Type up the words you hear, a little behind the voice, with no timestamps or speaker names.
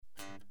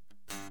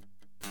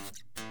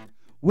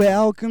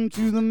Welcome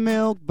to the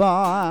milk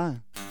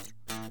bar.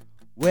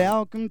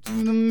 Welcome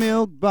to the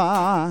milk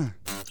bar.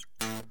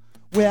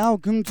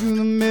 Welcome to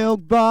the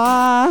milk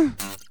bar.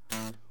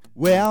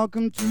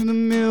 Welcome to the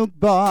milk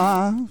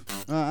bar.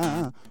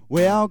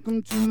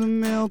 Welcome to the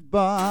milk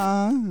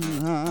bar.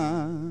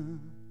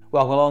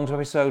 Welcome along to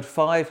episode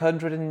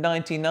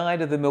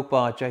 599 of the Milk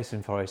Bar.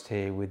 Jason Forrest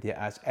here with you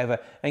as ever.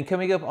 And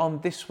coming up on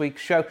this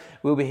week's show,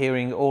 we'll be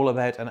hearing all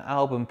about an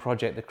album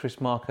project that Kriss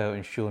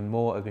and Shaun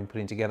have been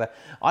putting together.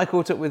 I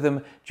caught up with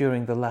them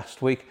during the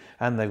last week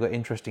and they've got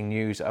interesting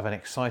news of an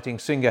exciting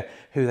singer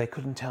who they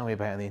couldn't tell me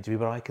about in the interview,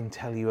 but I can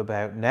tell you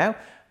about now.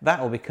 That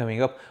will be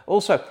coming up.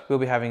 Also, we'll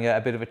be having a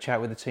bit of a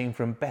chat with the team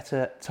from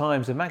Better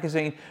Times, a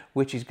magazine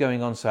which is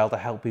going on sale to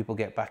help people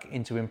get back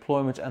into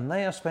employment, and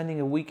they are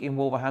spending a week in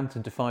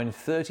Wolverhampton to find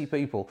 30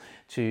 people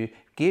to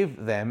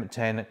give them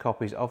 10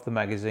 copies of the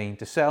magazine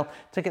to sell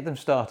to get them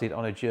started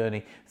on a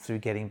journey through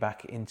getting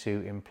back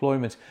into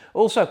employment.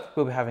 Also,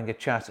 we'll be having a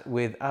chat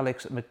with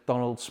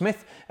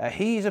McDonald-Smith.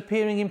 He's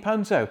appearing in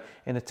Panto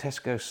in a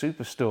Tesco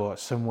superstore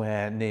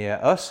somewhere near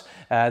us.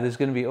 There's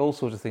going to be all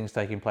sorts of things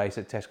taking place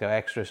at Tesco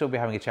Extra, so we'll be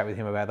having a chat with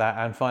him about that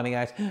and finding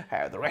out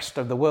how the rest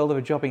of the world of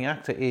a jobbing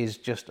actor is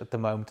just at the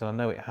moment, and I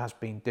know it has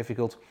been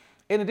difficult.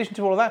 In addition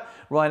to all of that,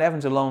 Ryan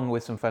Evans along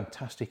with some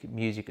fantastic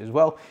music as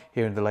well,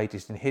 hearing the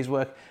latest in his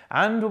work,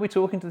 and we'll be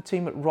talking to the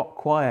team at Rock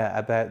Choir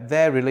about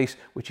their release,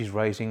 which is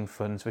raising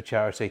funds for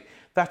charity.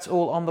 That's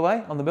all on the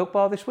way on the Milk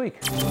Bar this week.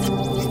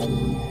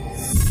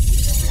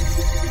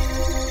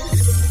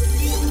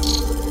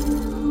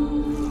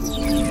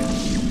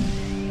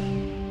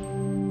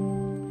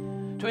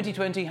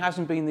 2020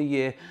 hasn't been the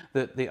year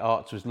that the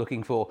arts was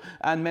looking for,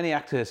 and many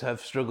actors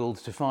have struggled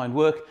to find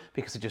work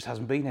because there just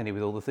hasn't been any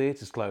with all the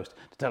theatres closed.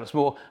 To tell us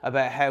more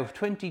about how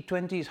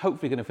 2020 is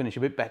hopefully going to finish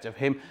a bit better for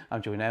him,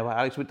 I'm joined now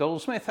by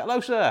McDonald-Smith. Hello,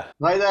 sir.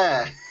 Hi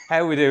there.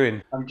 How are we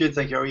doing? I'm good,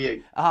 thank you. How are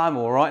you? I'm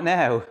all right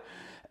now.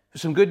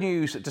 Some good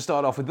news to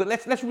start off with, but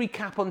let's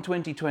recap on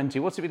 2020.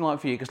 What's it been like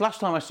for you? Because last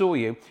time I saw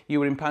you,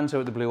 you were in Panto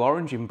at the Blue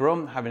Orange in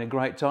Brum, having a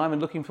great time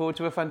and looking forward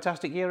to a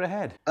fantastic year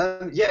ahead.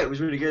 Yeah, it was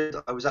really good.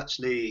 I was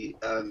actually,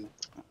 at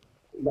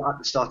the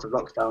start of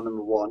lockdown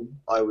number one,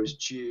 I was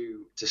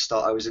due to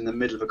start, I was in the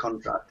middle of a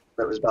contract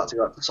that was about to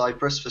go up to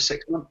Cyprus for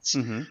 6 months.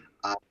 Mm-hmm.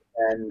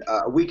 And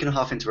a week and a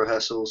half into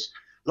rehearsals,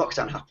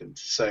 lockdown happened.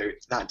 So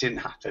that didn't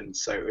happen.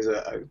 So it was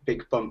a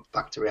big bump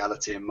back to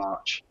reality in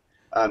March.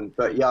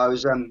 But yeah, I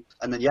was, and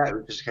then yeah, it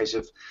was just a case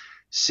of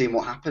seeing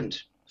what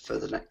happened for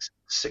the next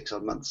 6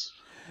 odd months.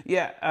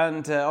 Yeah,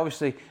 and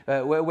obviously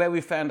where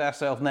we found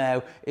ourselves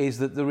now is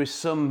that there is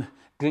some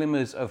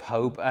glimmers of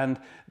hope, and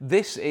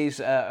this is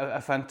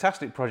a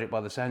fantastic project by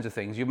the sounds of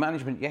things. Your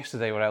management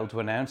yesterday were able to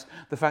announce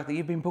the fact that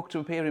you've been booked to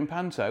appear in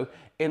Panto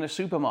in a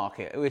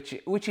supermarket,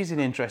 which is an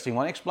interesting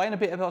one. Explain a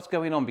bit about what's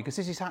going on, because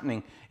this is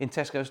happening in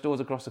Tesco stores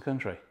across the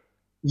country.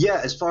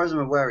 Yeah, as far as I'm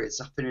aware,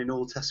 it's happening in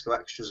all Tesco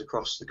Extras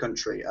across the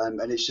country, and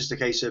it's just a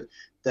case of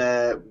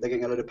they're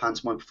getting a load of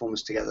pantomime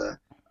performers together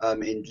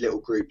in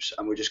little groups,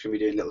 and we're just going to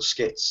be doing little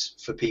skits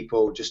for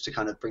people just to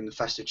kind of bring the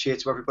festive cheer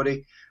to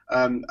everybody,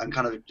 and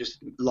kind of just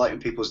lighten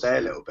people's day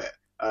a little bit.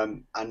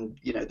 And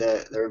you know,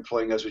 they're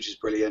employing us, which is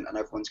brilliant, and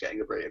everyone's getting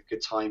a very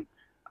good time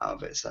out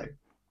of it. So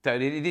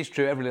it is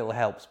true, every little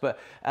helps, but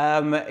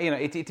you know,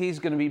 it is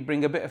going to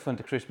bring a bit of fun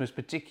to Christmas,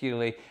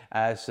 particularly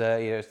as you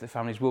know, as the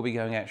families will be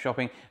going out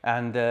shopping,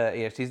 and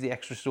it is the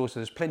extra store, so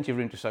there's plenty of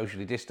room to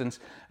socially distance,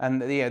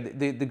 and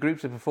the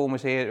groups of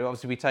performers here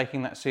obviously be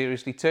taking that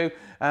seriously too.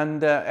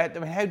 And I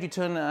mean, how do you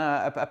turn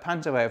a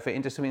panto outfit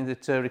into something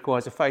that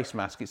requires a face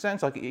mask? It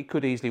sounds like it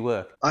could easily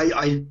work.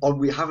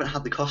 We haven't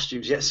had the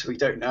costumes yet, so we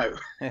don't know.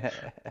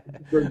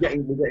 we're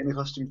getting the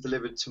costumes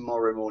delivered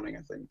tomorrow morning,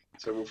 I think,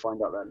 so we'll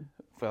find out then.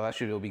 Well, that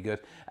should all be good.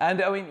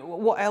 And I mean,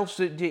 what else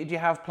do you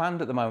have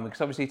planned at the moment?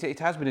 Because obviously it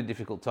has been a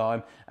difficult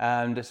time,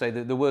 and to say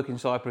that the work in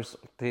Cyprus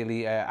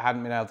clearly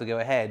hadn't been able to go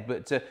ahead.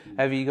 But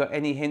have you got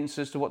any hints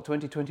as to what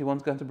 2021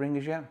 is going to bring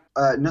us yet?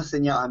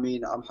 Nothing yet. I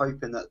mean, I'm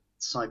hoping that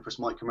Cyprus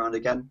might come around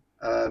again,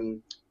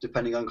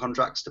 depending on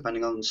contracts,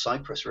 depending on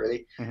Cyprus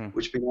really, mm-hmm.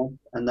 which would be nice.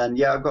 And then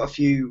yeah, I've got a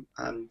few,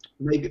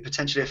 maybe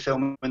potentially a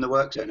film in the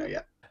works. Don't know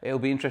yet. It'll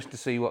be interesting to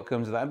see what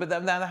comes of that. But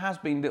there has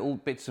been little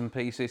bits and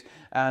pieces,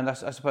 and I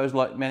suppose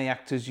like many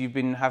actors, you've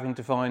been having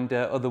to find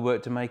other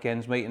work to make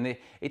ends meet, and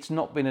it's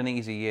not been an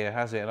easy year,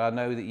 has it? And I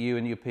know that you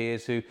and your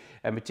peers, who,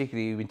 and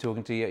particularly you've been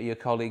talking to your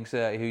colleagues who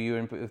you were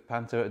in with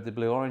Panto at the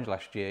Blue Orange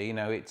last year, you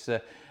know, it's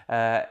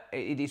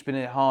been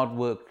a hard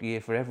work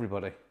year for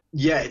everybody.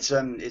 Yeah, it's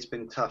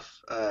been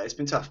tough. It's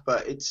been tough,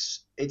 but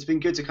it's been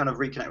good to kind of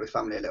reconnect with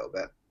family a little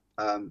bit.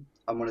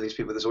 I'm one of these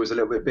people that's always a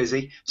little bit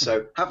busy,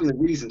 so having the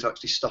reason to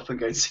actually stop and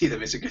go and see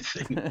them is a good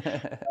thing.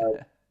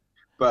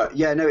 But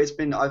yeah, no,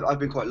 I've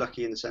been quite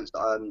lucky in the sense that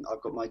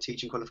I've got my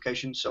teaching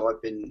qualification, so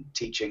I've been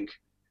teaching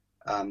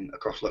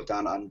across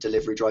lockdown, and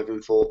delivery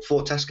driving for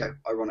Tesco,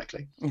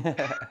 ironically.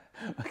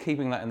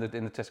 Keeping that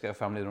in the Tesco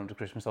family under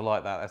Christmas, I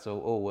like that. That's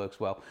all works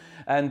well.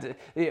 And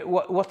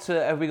what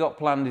have we got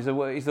planned? Is the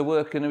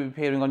work going to be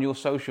appearing on your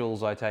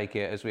socials, I take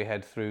it, as we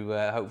head through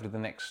hopefully the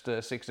next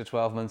 6 to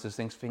 12 months, as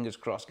things, fingers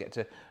crossed, get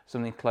to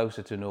something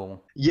closer to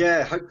normal?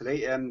 Yeah,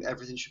 hopefully.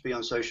 Everything should be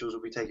on socials.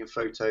 We'll be taking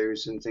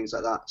photos and things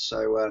like that.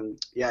 So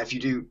yeah, if you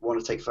do want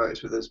to take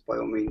photos with us, by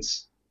all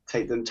means,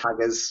 take them, tag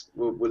us.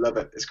 We'll love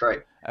it. It's great.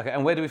 Okay,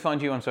 and where do we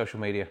find you on social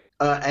media?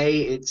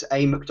 It's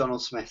a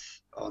McDonald-Smith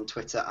on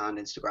Twitter and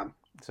Instagram.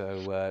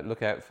 So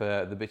look out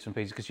for the bits and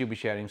pieces, because you'll be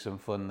sharing some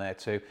fun there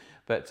too.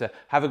 But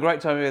have a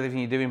great time with everything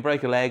you're doing,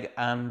 break a leg,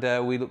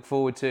 and we look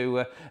forward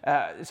to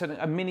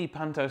a mini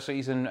panto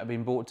season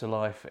being brought to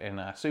life in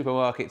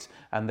supermarkets,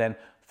 and then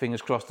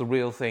fingers crossed the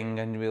real thing,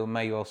 and we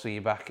may well see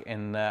you back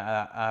in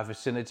our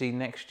vicinity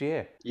next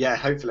year. Yeah,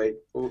 hopefully.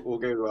 All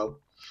going well.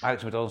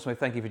 Alex McDonald-Smith,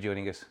 thank you for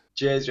joining us.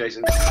 Cheers,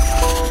 Jason.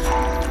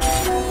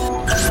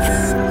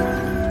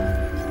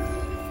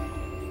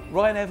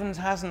 Ryan Evans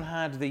hasn't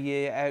had the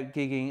year out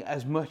gigging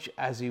as much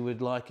as he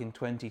would like in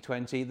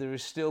 2020. There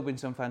has still been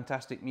some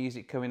fantastic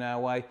music coming our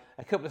way,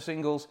 a couple of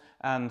singles,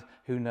 and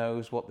who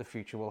knows what the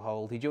future will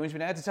hold. He joins me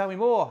now to tell me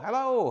more.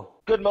 Hello.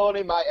 Good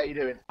morning, mate. How you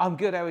doing? I'm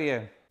good. How are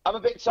you? I'm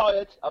a bit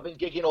tired. I've been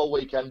gigging all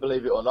weekend,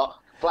 believe it or not.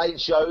 Playing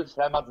shows.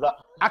 How mad's that?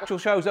 Actual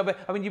shows. I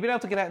mean, you've been able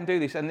to get out and do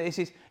this, and this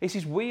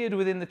is weird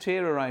within the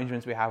tier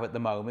arrangements we have at the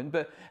moment.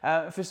 But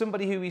for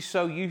somebody who is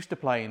so used to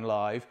playing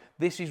live,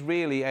 this is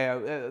really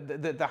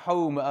the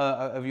home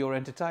of your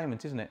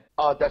entertainment, isn't it?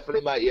 Oh,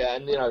 definitely, mate. Yeah,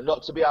 and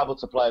not to be able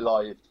to play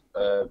live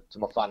to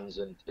my fans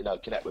and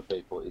connect with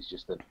people is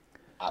just an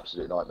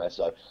absolute nightmare.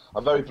 So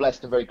I'm very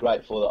blessed and very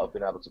grateful that I've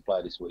been able to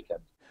play this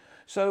weekend.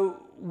 So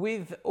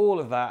with all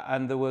of that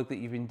and the work that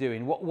you've been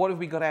doing, what have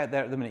we got out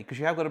there at the minute? Because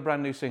you have got a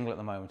brand new single at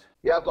the moment.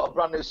 Yeah, I've got a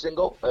brand new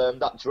single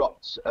that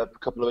dropped a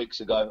couple of weeks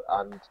ago,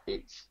 and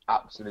it's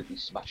absolutely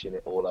smashing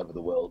it all over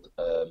the world.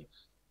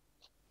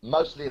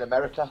 Mostly in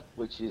America,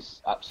 which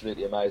is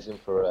absolutely amazing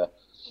for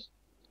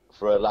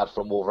a lad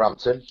from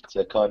Wolverhampton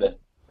to kind of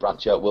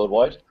branch out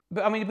worldwide.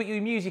 But I mean,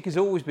 your music has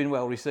always been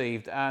well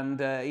received, and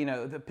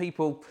the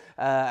people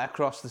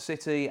across the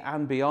city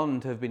and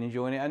beyond have been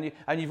enjoying it.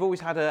 And you've always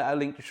had a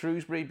link to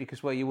Shrewsbury,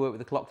 because where you work with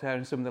the Clock Tower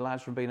and some of the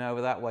lads from being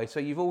over that way. So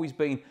you've always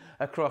been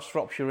across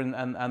Shropshire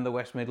and the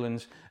West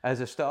Midlands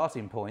as a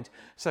starting point.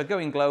 So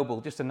going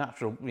global, just a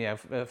natural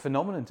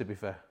phenomenon, to be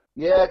fair.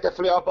 Yeah,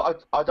 definitely.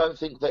 But I don't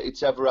think that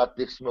it's ever had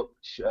this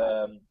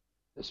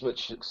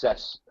much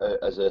success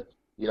as an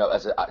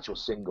actual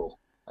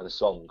single and a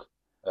song.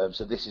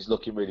 So this is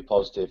looking really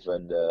positive,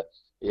 and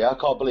I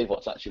can't believe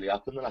what's actually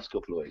happened the last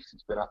couple of weeks.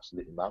 It's been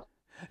absolutely mad.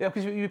 Yeah,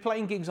 because you're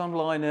playing gigs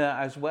online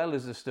as well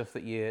as the stuff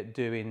that you're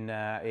doing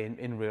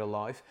in real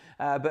life.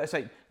 But I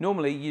say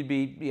normally you'd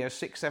be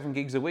 6-7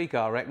 gigs a week,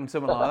 I reckon,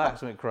 something like that,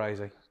 something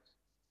crazy.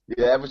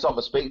 Yeah, every time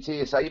I speak to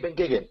you, say you've been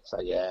gigging. Say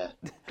yeah,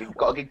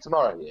 got a gig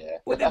tomorrow. Yeah.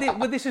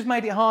 Well, this has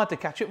made it hard to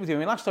catch up with you. I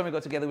mean, last time we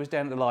got together was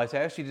down at the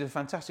Lighthouse. You did a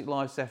fantastic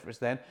live set for us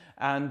then,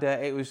 and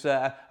it was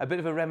a bit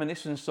of a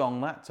reminiscence song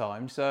that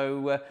time.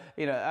 So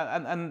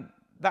and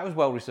that was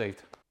well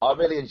received. I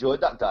really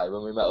enjoyed that day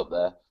when we met up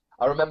there.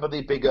 I remember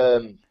the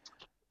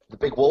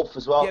big wolf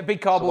as well. Yeah,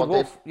 big cardboard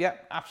wolf. Yeah,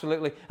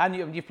 absolutely.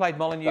 And you played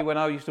Molyneux when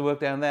I used to work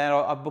down there.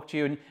 I booked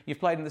you, and you've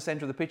played in the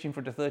centre of the pitch in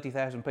front of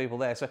 30,000 people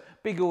there. So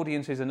big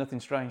audiences are nothing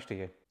strange to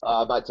you.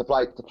 Mate, to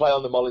play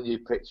on the Molyneux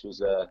pitch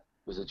was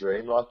a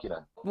dream,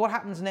 What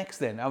happens next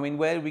then? I mean,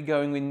 where are we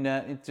going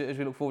as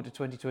we look forward to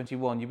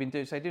 2021? You've been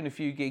doing a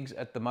few gigs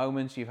at the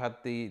moment. You've had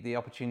the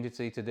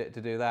opportunity to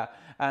do that,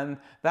 and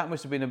that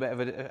must have been a bit of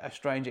a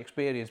strange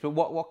experience. But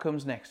what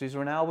comes next? Is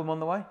there an album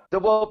on the way? There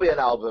will be an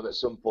album at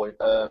some point.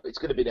 It's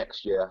going to be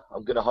next year.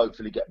 I'm going to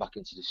hopefully get back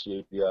into the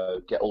studio,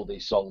 get all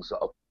these songs that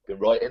I've been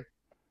writing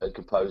and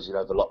composing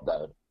over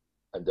lockdown,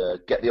 and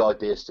get the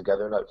ideas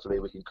together, and hopefully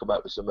we can come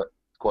out with something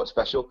quite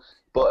special.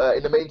 But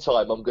in the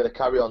meantime, I'm going to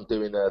carry on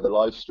doing the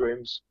live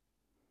streams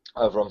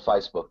over on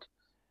Facebook.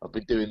 I've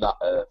been doing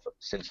that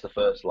since the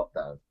first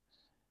lockdown,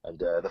 and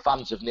the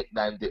fans have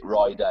nicknamed it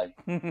Rye Day,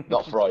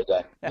 not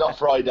Friday, not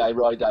Friday,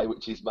 Rye Day,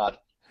 which is mad.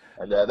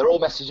 And they're all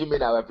messaging me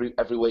now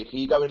every week. Are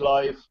you going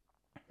live?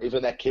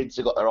 Even their kids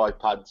have got their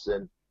iPads,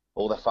 and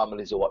all their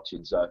families are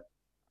watching. So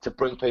to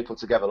bring people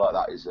together like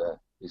that is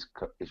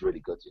really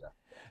good,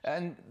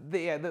 And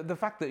the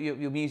fact that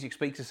your music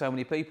speaks to so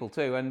many people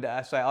too, and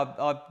I've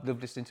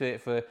loved listening to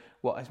it for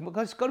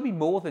it's got to be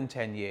more than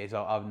 10 years.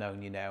 I've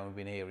known you now and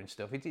been hearing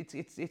stuff.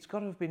 It's got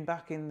to have been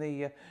back in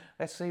the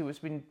let's see, it's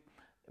been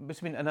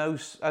an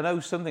 07,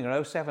 08, something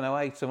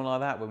like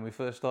that when we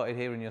first started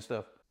hearing your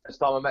stuff. First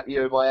time I met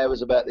you, my hair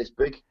was about this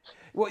big.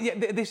 Well, yeah,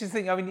 this is the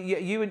thing. I mean,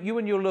 you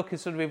and your look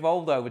has sort of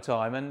evolved over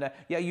time, and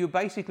you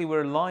basically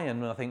were a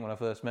lion, I think, when I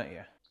first met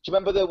you. Do you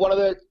remember one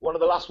of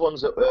the last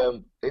ones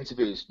that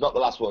interviews? Not the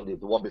last one, the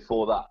one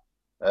before that.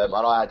 And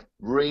I had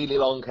really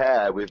long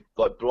hair with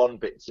like blonde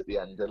bits at the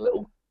end and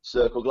little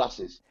circle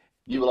glasses.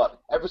 You were like,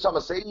 every time I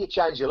see you,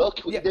 change your look.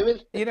 What are you doing?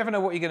 You never know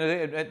what you're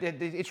going to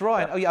do. It's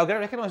Ryan. Oh, yeah, I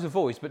recognise the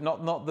voice, but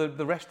not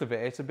the rest of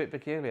it. It's a bit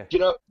peculiar. Do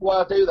you know why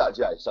I do that,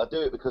 Jace? I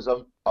do it because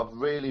I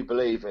really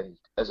believe in,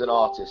 as an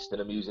artist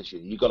and a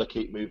musician, you've got to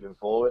keep moving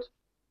forward.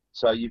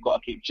 So you've got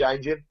to keep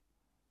changing.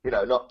 You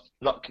know,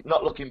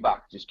 not looking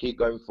back. Just keep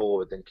going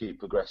forward and keep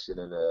progressing,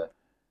 and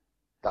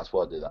that's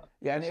why I do that.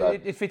 Yeah, and so,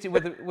 it fits in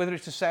whether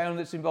it's the sound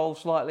that's involved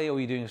slightly, or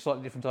you're doing a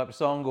slightly different type of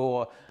song,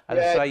 or as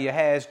I say, your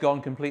hair's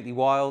gone completely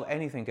wild.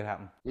 Anything could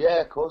happen. Yeah,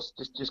 of course.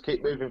 Just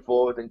keep moving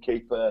forward and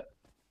keep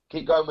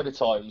going with the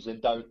times,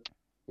 and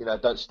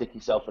don't stick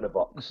yourself in a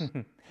box.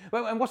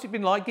 Well, and what's it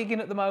been like gigging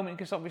at the moment?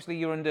 Because obviously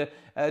you're under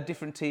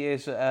different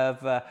tiers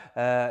of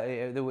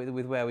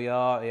with where we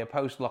are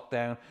post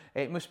lockdown.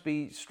 It must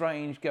be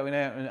strange going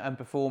out and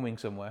performing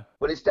somewhere.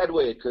 Well, it's dead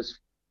weird because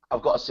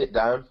I've got to sit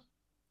down.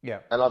 Yeah.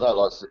 And I don't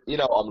like,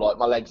 I'm like,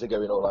 my legs are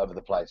going all over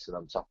the place and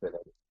I'm tapping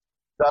it.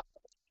 So,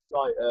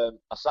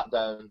 I sat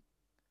down.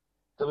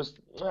 There was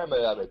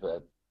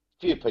a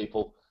few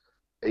people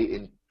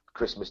eating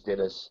Christmas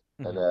dinners,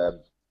 and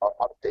I'm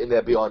sitting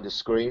there behind a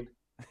screen.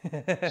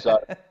 So,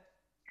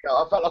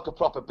 I felt like a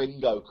proper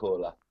bingo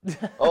caller.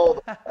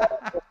 Look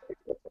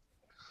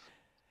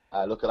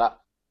at that.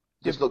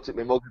 Just looked at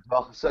me mug as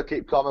well. So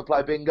keep calm and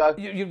play bingo.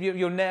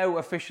 You're now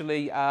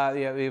officially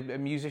a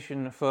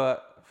musician for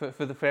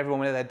everyone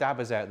with their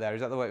dabbers out there.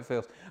 Is that the way it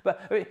feels?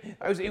 But I mean,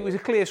 it was a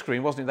clear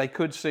screen, wasn't it? They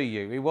could see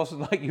you. It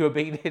wasn't like you were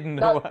being hidden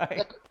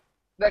away.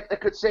 They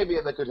could see me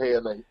and they could hear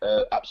me.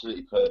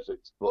 Absolutely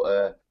perfect.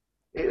 But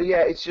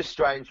it's just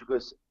strange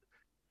because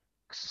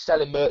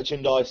selling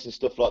merchandise and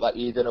stuff like that,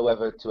 you don't know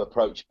whether to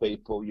approach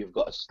people. You've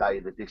got to stay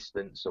the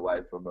distance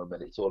away from them,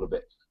 and it's all a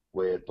bit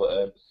weird.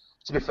 But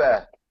to be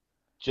fair,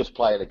 just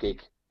playing a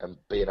gig and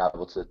being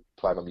able to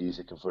play my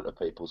music in front of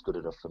people is good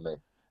enough for me.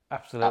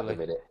 Absolutely. At the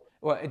minute.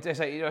 Well, it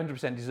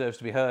 100% deserves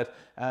to be heard,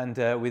 and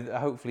with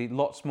hopefully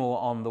lots more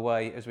on the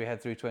way as we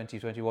head through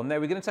 2021. Now,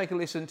 we're going to take a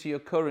listen to your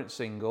current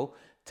single.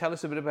 Tell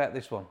us a bit about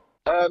this one.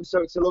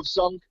 So it's a love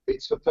song.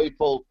 It's for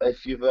people,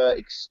 if you've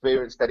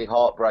experienced any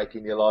heartbreak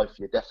in your life,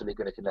 you're definitely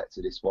going to connect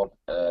to this one.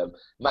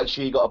 Make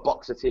sure you got a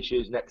box of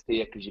tissues next to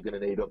you because you're going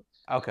to need them.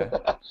 Okay.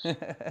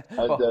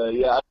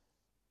 And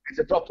it's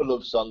a proper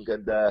love song,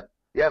 and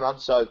man,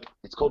 so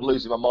it's called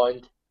Losing My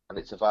Mind, and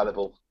it's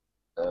available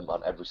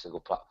on every single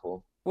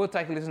platform. We'll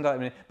take a listen to that in a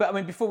minute. But I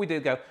mean, before we do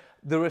go,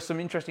 there are some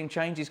interesting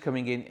changes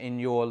coming in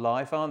your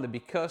life, aren't there?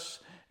 Because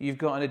you've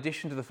got an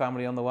addition to the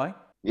family on the way.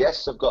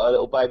 Yes, I've got a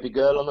little baby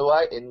girl on the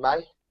way in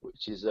May,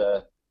 which is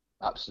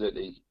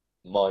absolutely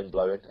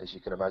mind-blowing, as you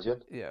can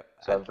imagine. Yeah.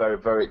 So I'm very,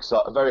 very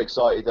excited. I'm very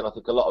excited, and I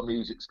think a lot of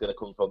music's going to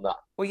come from that.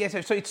 Well, yes.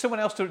 So it's someone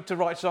else to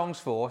write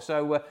songs for.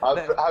 So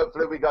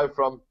hopefully we go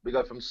from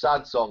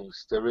sad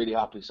songs to really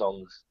happy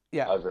songs.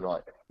 Yeah.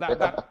 Overnight.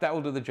 That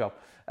will do the job,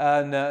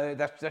 and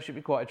that should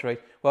be quite a treat.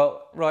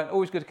 Well, Ryan,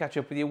 always good to catch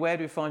up with you. Where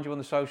do we find you on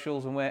the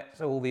socials, and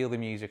so all the other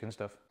music and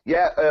stuff?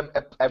 Yeah,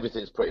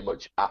 everything's pretty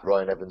much at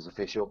Ryan Evans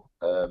Official.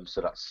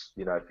 So that's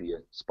for your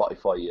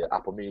Spotify, your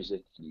Apple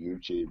Music, your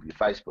YouTube, your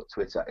Facebook,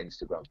 Twitter,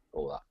 Instagram,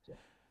 all that. Yeah.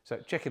 So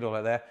check it all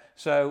out there.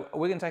 So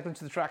we're going to take them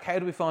to the track. How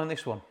do we find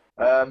this one?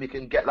 You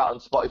can get that on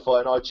Spotify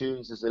and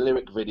iTunes. There's a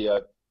lyric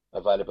video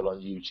available on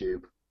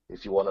YouTube.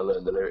 If you want to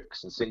learn the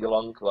lyrics and sing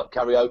along like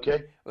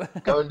karaoke,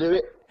 go and do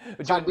it.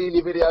 Tag me in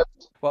your videos.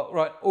 Well,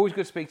 right, always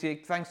good to speak to you.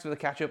 Thanks for the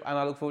catch-up, and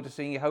I look forward to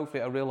seeing you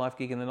hopefully at a real-life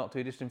gig in the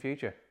not-too-distant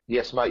future.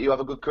 Yes, mate. You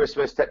have a good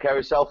Christmas. Take care of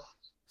yourself.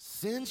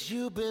 Since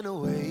you've been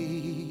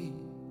away,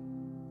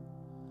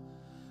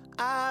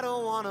 I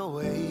don't want to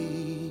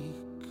wake.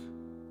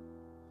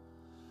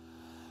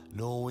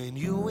 Knowing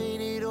you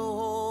ain't it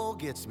all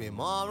gets me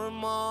more and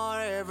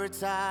more every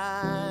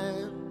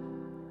time.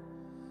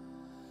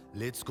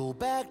 Let's go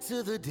back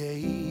to the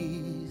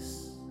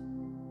days,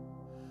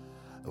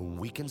 and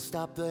we can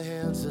stop the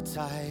hands of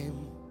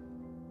time.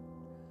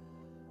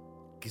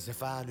 'Cause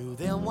if I knew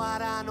then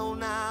what I know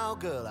now,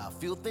 girl, I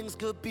feel things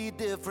could be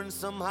different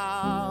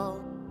somehow.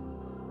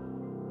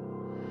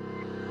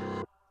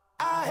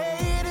 I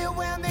hate it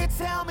when they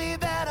tell me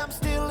that I'm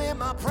still in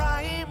my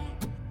prime.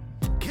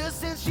 'Cause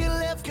since you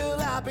left, girl,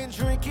 I've been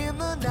drinking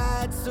the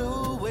nights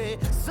away.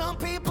 Some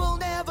people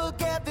never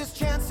get this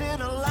chance in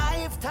a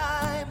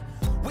lifetime.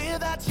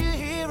 Without you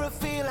here, I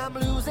feel I'm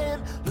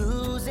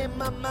losing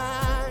my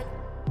mind.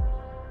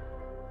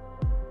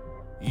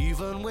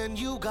 Even when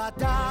you got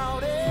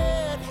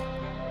doubted,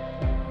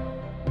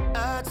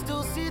 I'd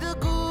still see the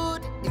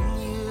good in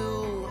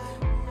you.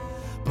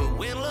 But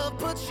when love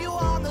puts you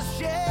on the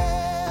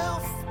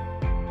shelf,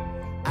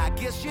 I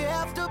guess you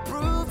have to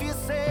prove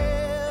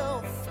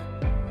yourself.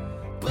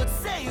 But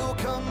say you'll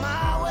come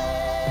my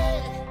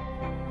way,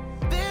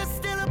 there's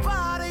still a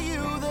part of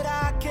you that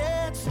I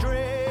can't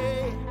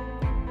stray.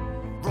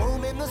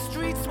 Roaming the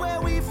streets where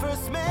we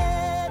first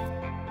met,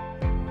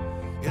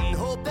 and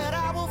hope that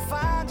I will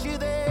find you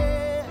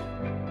there.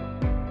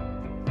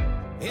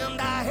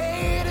 And I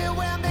hate it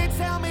when they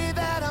tell me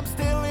that I'm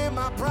still in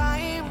my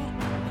prime.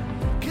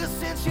 'Cause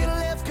since you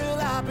left, girl,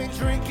 I've been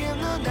drinking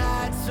the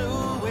nights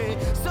away.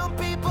 Some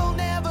people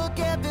never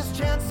get this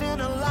chance in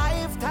a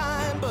lifetime.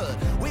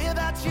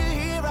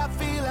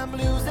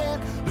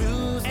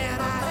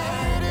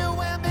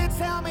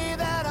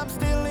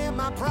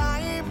 my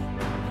prime.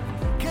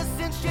 Cause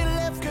since you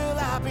left, girl,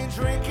 I've been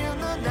drinking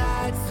the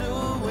nights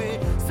away.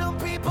 Some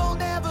people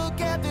never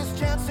get this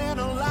chance in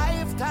a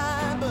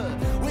lifetime, but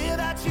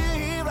without you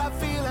here, I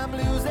feel I'm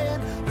losing.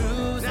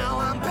 Now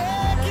I'm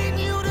begging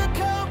you to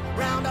come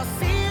round. I'll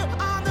see you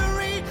on the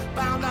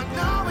rebound. I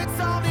know it's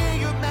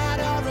only a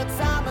matter of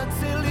time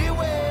until it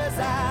wears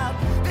out.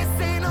 This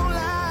ain't no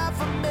life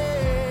for me.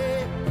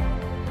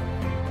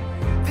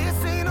 This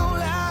ain't no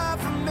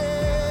life for me.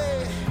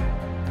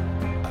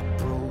 I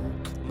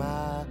broke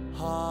my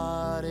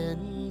heart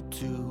in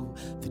two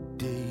the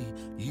day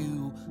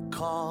you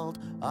called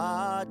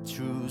our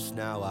truce.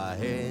 Now I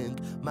hang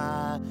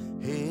my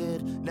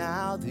head,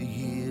 now the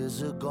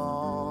years are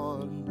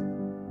gone.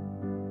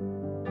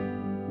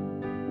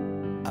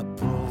 I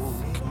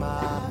broke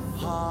my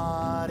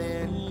heart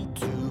in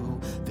two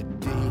the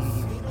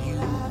day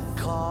you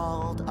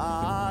called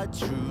our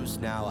truce.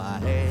 Now I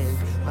hang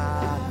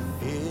my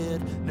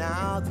head,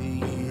 now the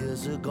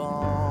years are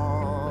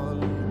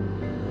gone.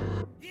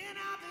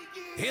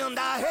 And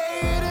I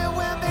hate it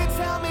when they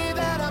tell me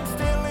that I'm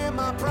still in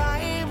my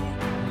prime.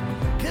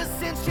 Cause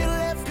since you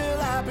left,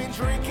 girl, I've been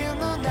drinking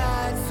the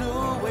nights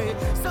away.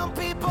 Some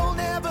people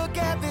never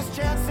get this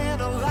chance in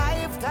a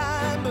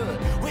lifetime, but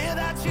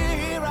without you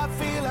here, I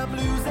feel I'm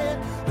losing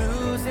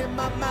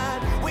my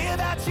mind.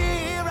 Without you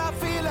here, I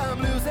feel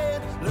I'm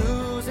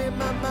losing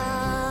my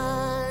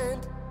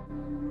mind.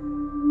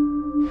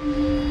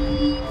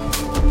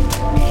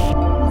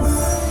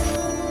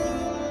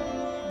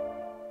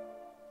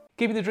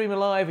 Keeping the Dream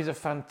Alive is a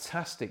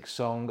fantastic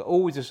song,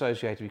 always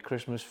associated with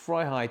Christmas.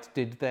 Freiheit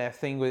did their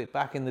thing with it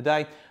back in the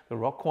day. The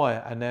Rock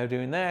Choir are now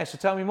doing theirs. So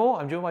tell me more.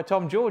 I'm joined by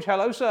Tom George.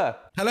 Hello, sir.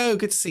 Hello,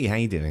 good to see you. How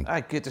you doing?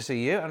 Good to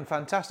see you, and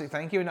fantastic,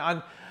 thank you.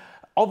 And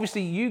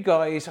obviously, you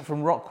guys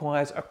from rock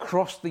choirs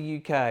across the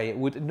UK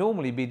would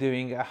normally be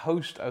doing a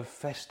host of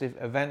festive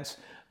events.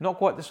 Not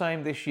quite the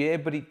same this year,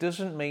 but it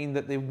doesn't mean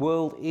that the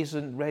world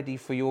isn't ready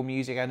for your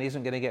music and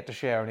isn't going to get to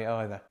share in it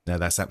either. No,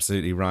 that's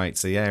absolutely right.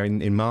 So yeah,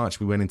 in March,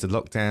 we went into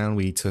lockdown.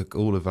 We took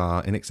all of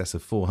our in excess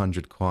of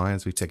 400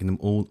 choirs. We've taken them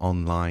all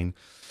online.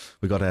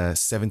 We've got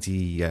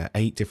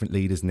 78 different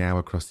leaders now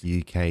across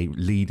the UK,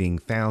 leading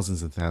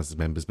thousands and thousands of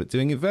members, but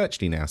doing it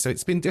virtually now. So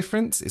it's been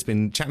different, it's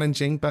been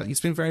challenging, but it's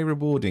been very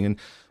rewarding. And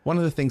one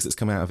of the things that's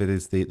come out of it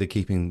is the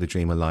Keeping the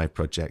Dream Alive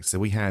project. So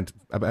we had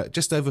about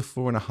just over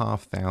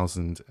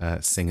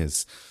 4,500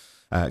 singers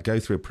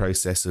go through a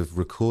process of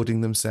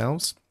recording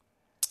themselves.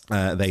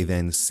 They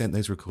then sent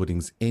those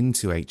recordings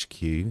into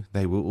HQ.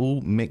 They were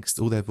all mixed,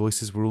 all their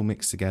voices were all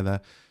mixed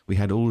together. We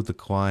had all of the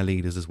choir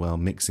leaders as well,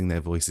 mixing their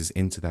voices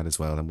into that as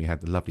well. And we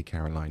had the lovely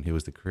Caroline, who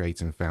was the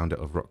creator and founder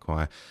of Rock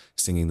Choir,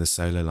 singing the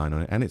solo line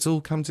on it. And it's all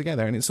come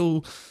together, and it's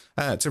all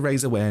to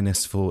raise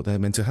awareness for the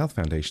Mental Health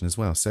Foundation as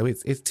well. So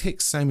it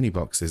ticks so many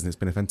boxes, and it's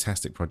been a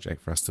fantastic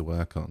project for us to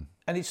work on.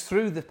 And it's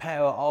through the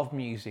power of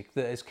music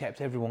that has kept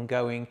everyone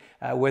going,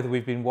 whether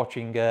we've been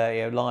watching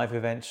live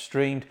events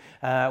streamed,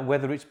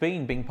 whether it's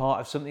been being part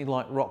of something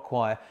like Rock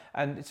Choir.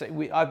 And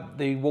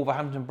the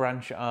Wolverhampton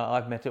branch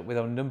I've met up with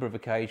on a number of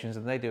occasions,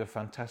 and they do a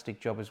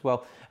fantastic job as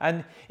well.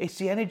 And it's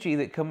the energy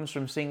that comes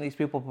from seeing these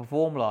people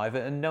perform live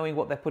and knowing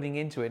what they're putting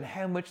into it and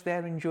how much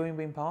they're enjoying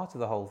being part of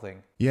the whole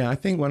thing. Yeah, I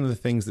think one of the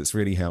things that's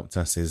really helped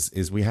us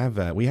is we have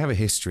a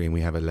history and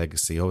we have a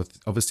legacy.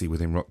 Obviously,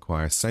 within Rock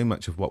Choir, so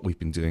much of what we've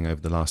been doing over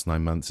the last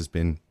 9 months has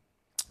been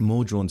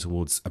more drawn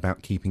towards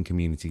about keeping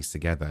communities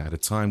together at a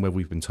time where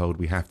we've been told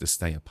we have to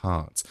stay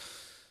apart.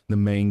 The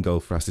main goal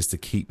for us is to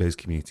keep those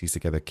communities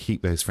together,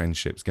 keep those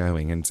friendships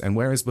going. And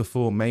whereas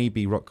before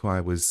maybe Rock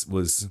Choir was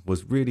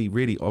really,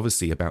 really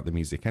obviously about the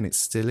music, and it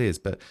still is,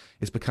 but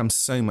it's become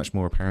so much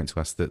more apparent to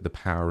us that the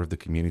power of the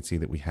community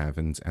that we have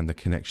and the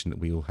connection that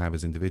we all have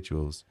as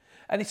individuals.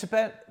 And it's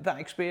about that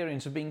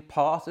experience of being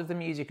part of the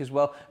music as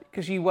well,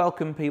 because you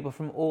welcome people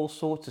from all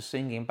sorts of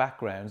singing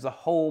backgrounds. The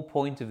whole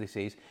point of this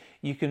is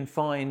you can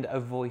find a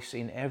voice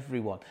in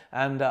everyone.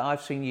 And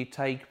I've seen you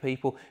take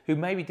people who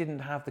maybe didn't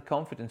have the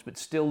confidence but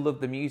still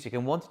loved the music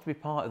and wanted to be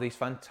part of these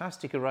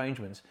fantastic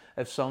arrangements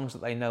of songs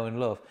that they know and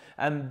love.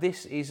 And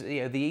this is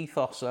the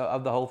ethos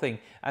of the whole thing.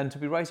 And to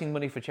be raising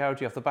money for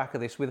charity off the back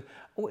of this with,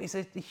 it's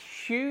a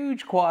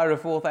huge choir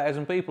of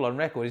 4,000 people on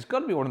record. It's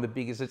got to be one of the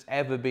biggest that's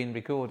ever been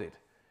recorded.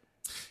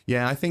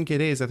 Yeah, I think it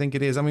is. I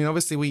mean,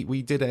 obviously,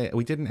 we did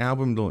an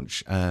album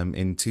launch back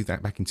in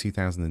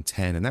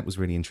 2010, and that was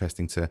really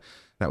interesting.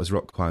 That was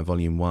Rock Choir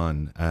Volume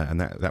 1,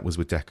 and that was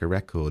with Decca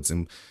Records.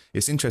 And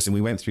it's interesting.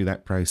 We went through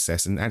that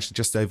process, and actually,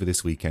 just over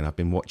this weekend, I've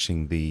been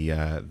watching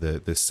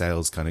the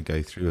sales kind of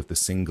go through of the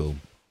single,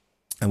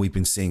 and we've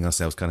been seeing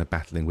ourselves kind of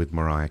battling with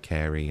Mariah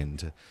Carey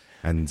and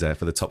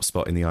for the top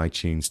spot in the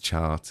iTunes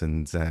chart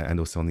and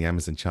also on the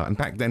Amazon chart. And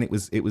back then it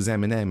was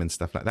Eminem and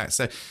stuff like that.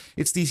 So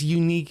it's these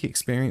unique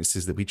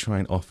experiences that we try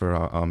and offer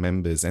our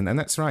members. And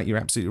that's right, you're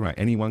absolutely right.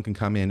 Anyone can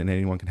come in and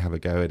anyone can have a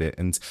go at it.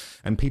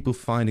 And people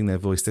finding their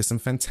voice. There's some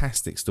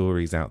fantastic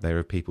stories out there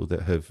of people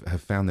that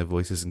have found their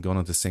voices and gone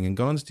on to sing and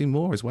gone on to do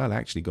more as well,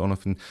 actually gone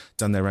off and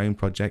done their own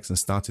projects and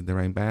started their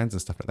own bands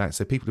and stuff like that.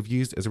 So people have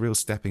used it as a real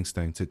stepping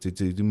stone to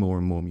do more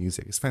and more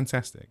music. It's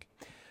fantastic.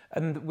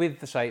 And with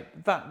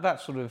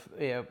that sort of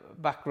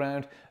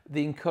background,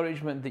 the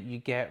encouragement that you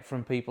get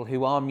from people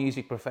who are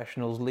music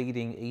professionals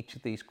leading each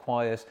of these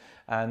choirs,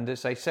 and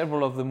say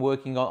several of them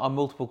working on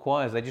multiple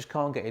choirs, they just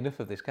can't get enough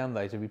of this, can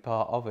they, to be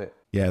part of it?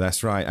 Yeah,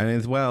 that's right. And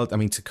as well, I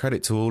mean, to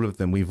credit to all of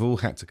them, we've all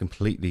had to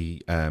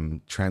completely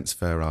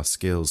transfer our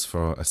skills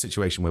for a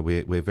situation where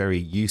we're very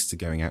used to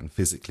going out and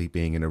physically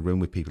being in a room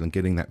with people and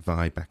getting that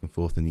vibe back and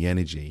forth and the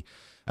energy.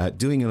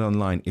 Doing it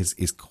online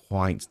is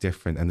quite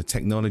different, and the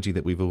technology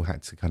that we've all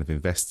had to kind of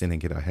invest in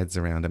and get our heads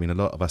around. I mean, a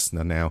lot of us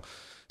are now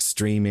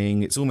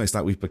streaming. It's almost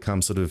like we've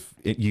become sort of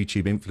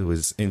YouTube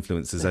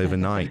influencers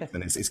overnight,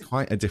 and it's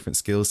quite a different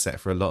skill set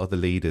for a lot of the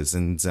leaders.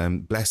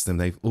 And bless them,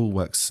 they've all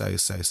worked so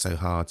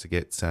hard to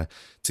get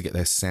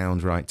their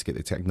sound right, to get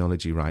the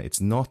technology right.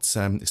 It's not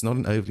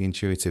an overly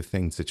intuitive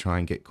thing to try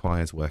and get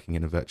choirs working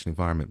in a virtual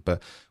environment,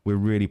 but we're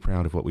really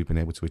proud of what we've been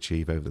able to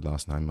achieve over the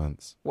last 9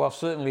 months. Well,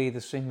 certainly the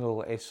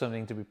single is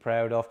something to be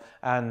proud of,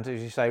 and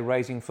as you say,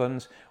 raising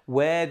funds.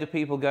 Where do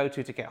people go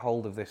to get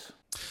hold of this?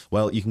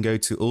 Well, you can go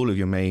to all of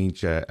your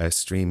major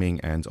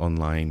streaming and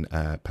online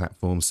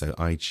platforms, so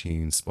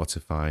iTunes,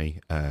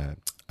 Spotify,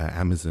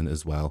 Amazon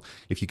as well.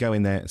 If you go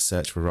in there and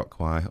search for Rock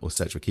Choir or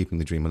search for Keeping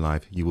the Dream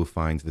Alive, you will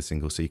find the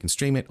single, so you can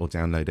stream it or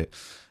download it.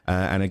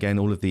 And again,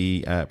 all of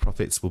the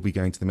profits will be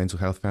going to the Mental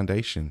Health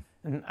Foundation.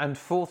 And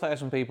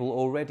 4,000 people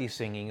already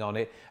singing on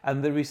it,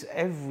 and there is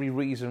every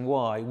reason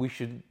why we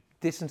should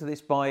listen to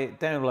this, buy it,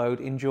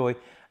 download, enjoy,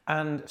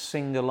 and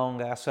sing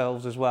along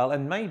ourselves as well,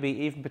 and maybe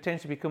even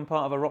potentially become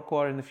part of a rock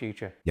choir in the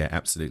future. Yeah,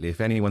 absolutely. If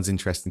anyone's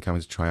interested in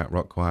coming to try out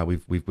rock choir,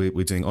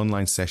 we're doing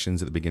online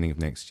sessions at the beginning of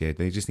next year.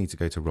 They just need to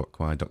go to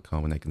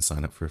rockchoir.com and they can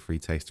sign up for a free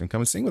taster and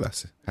come and sing with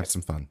us. Have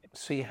some fun.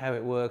 See how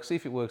it works, see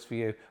if it works for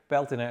you.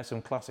 Belting out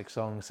some classic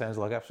songs sounds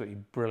like absolutely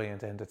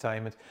brilliant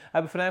entertainment.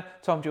 But for now,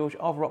 Tom George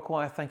of Rock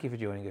Choir, thank you for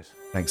joining us.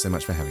 Thanks so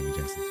much for having me,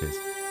 Jason. Cheers.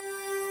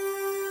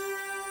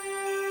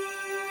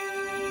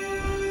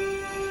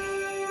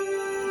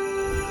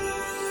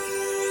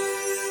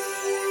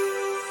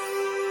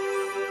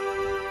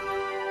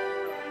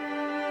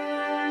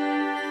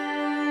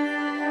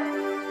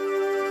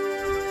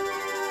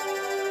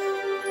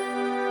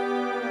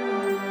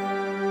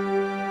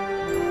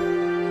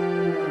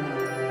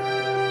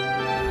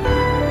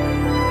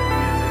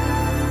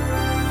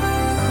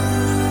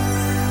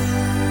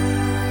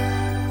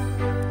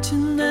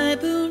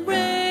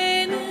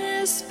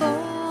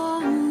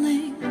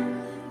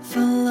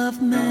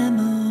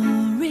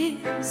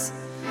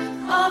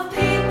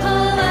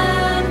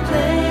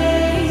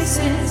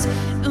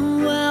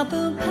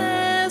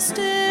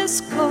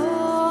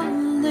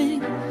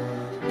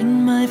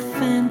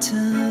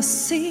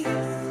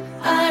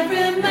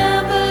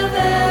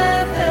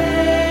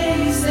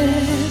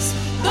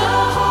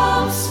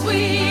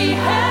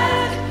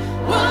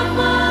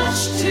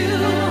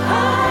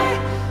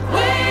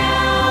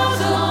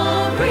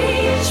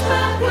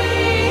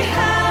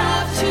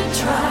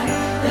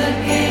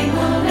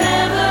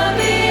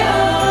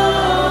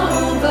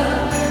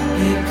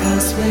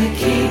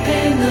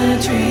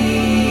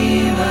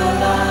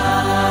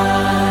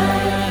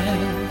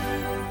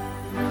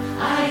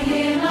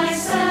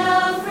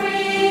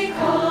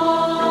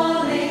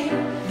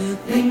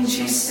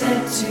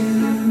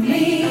 Too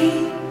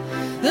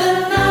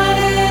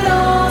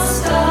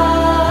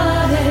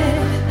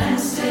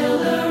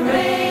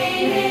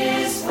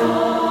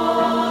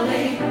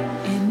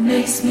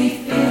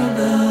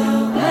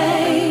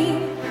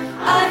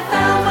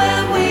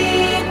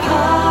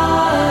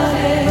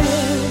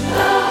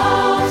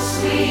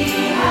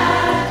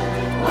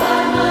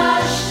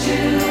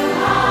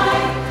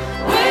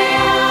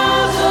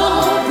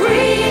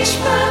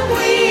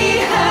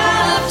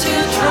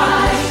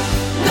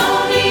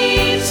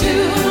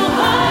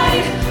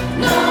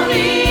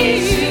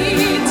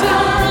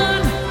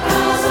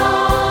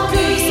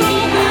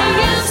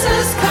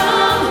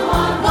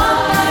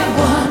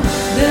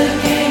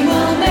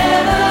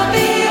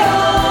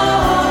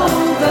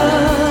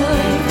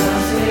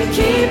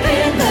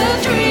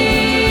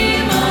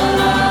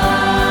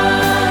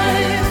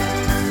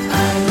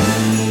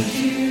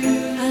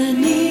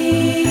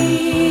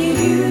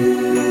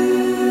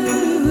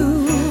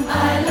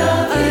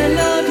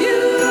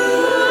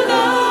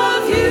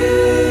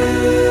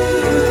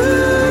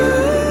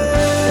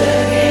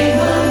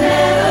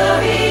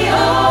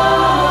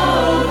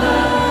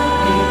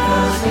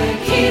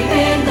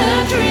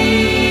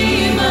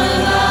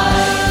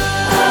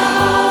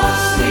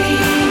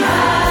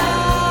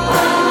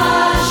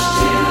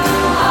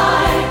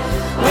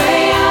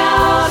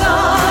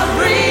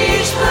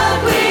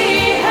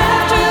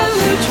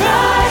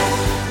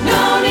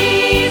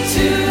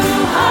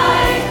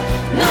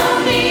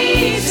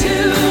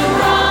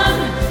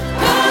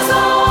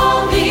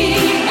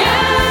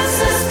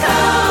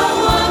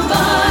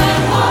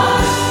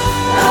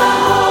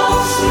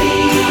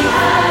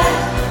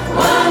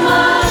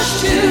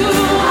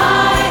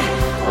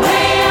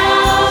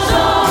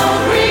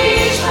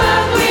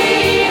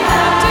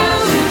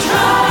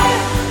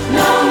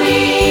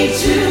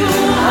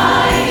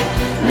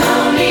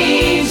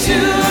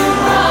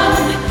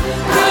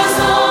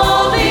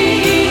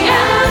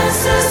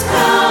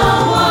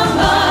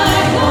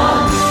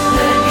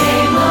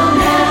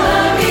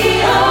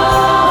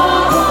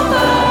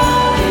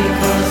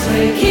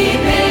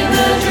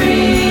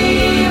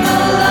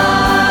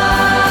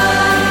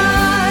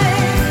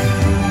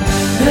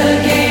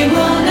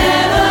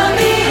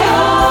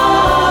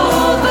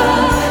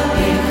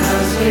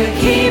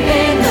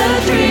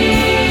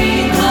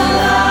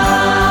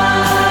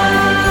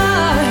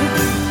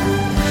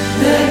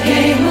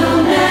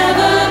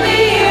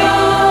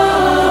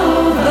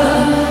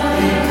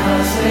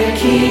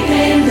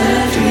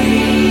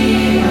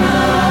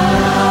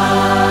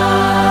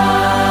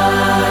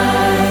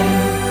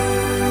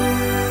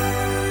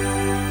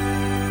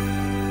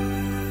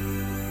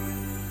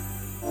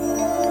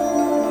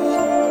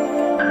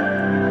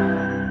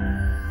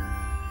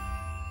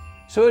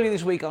So earlier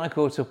this week I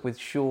caught up with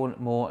Shaun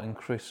Moore and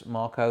Kriss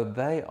Marco.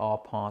 They are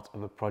part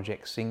of a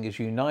project, Singers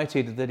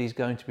United, that is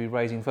going to be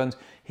raising funds.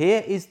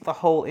 Here is the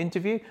whole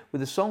interview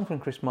with a song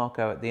from Kriss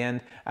Marco at the end.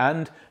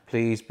 And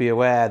please be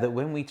aware that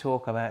when we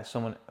talk about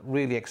someone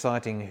really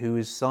exciting who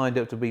is signed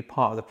up to be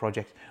part of the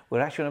project, we're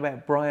actually on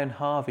about Brian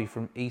Harvey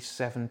from East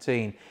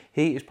 17.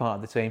 He is part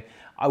of the team.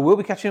 I will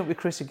be catching up with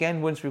Kriss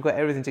again once we've got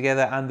everything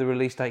together and the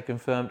release date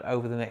confirmed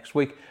over the next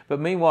week. But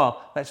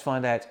meanwhile, let's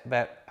find out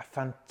about a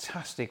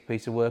fantastic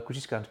piece of work which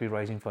is going to be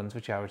raising funds for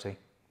charity.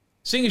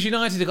 Singers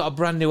United have got a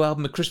brand new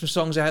album of Christmas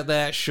songs out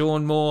there.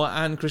 Shaun Moore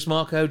and Kriss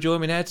Marco join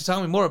me now to tell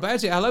me more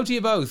about it. Hello to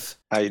you both.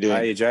 How you doing?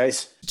 How are you,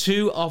 Jace?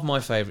 Two of my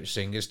favourite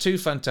singers, two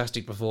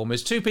fantastic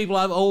performers, two people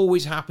I'm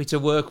always happy to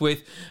work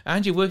with,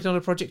 and you're working on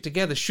a project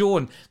together.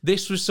 Shaun,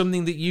 this was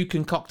something that you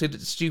concocted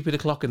at stupid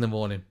o'clock in the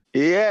morning.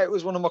 Yeah, it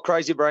was one of my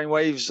crazy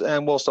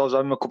brainwaves whilst I was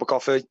having a cup of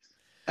coffee,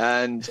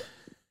 and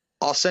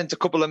I sent a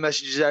couple of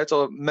messages out.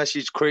 I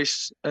messaged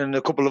Kriss and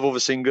a couple of other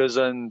singers,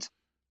 and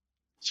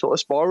sort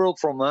of spiraled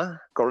from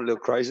there. Got a little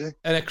crazy.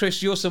 And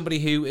Kriss, you're somebody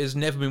who has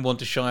never been one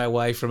to shy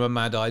away from a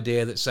mad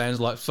idea that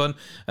sounds like fun,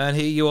 and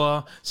here you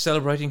are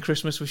celebrating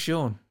Christmas with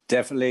Shaun.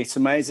 Definitely, it's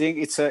amazing.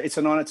 It's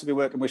an honour to be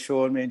working with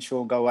Shaun. Me and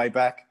Shaun go way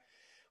back.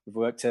 We've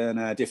worked in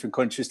different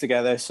countries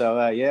together,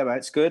 so yeah, mate,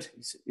 it's good.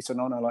 It's an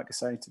honour, like I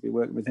say, to be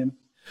working with him.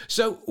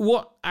 So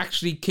what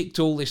actually kicked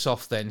all this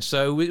off then?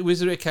 So was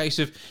there a case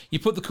of you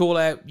put the call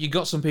out, you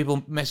got some people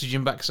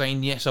messaging back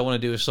saying, yes, I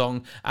want to do a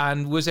song,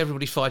 and was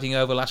everybody fighting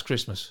over Last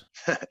Christmas?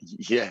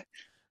 Yeah,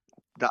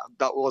 that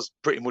was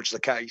pretty much the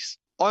case.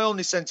 I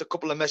only sent a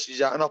couple of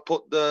messages out, and I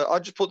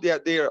just put the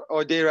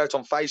idea out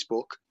on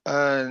Facebook,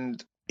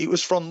 and it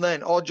was from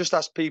then. I just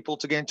asked people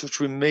to get in touch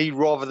with me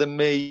rather than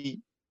me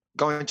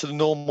going to the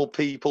normal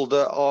people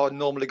that I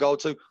normally go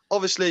to.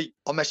 Obviously,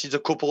 I messaged a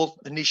couple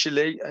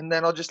initially, and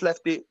then I just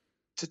left it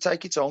to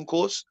take its own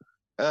course.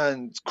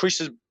 And Kriss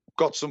has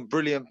got some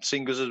brilliant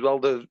singers as well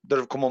that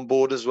have come on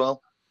board as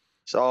well.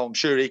 So I'm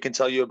sure he can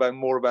tell you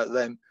more about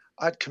them.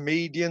 I had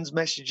comedians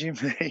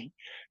messaging me,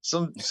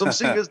 some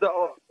singers that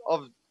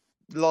I've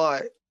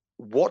like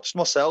watched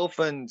myself,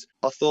 and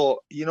I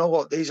thought, you know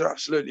what, these are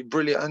absolutely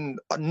brilliant. And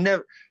I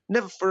never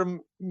for a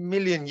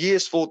million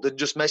years thought they'd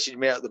just message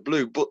me out of the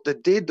blue, but they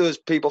did. There's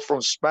people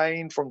from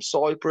Spain, from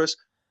Cyprus,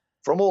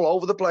 from all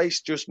over the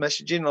place just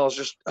messaging. I was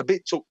just a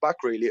bit took back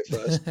really at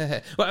first.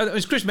 Well,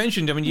 as Kriss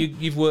mentioned, I mean,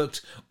 you've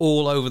worked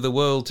all over the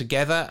world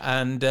together,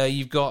 and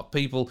you've got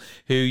people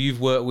who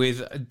you've worked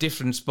with at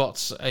different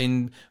spots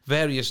in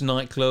various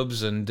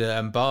nightclubs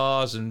and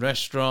bars and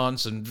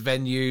restaurants and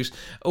venues,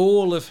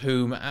 all of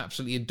whom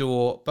absolutely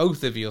adore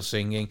both of your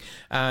singing.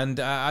 And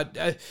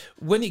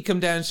when it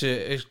comes down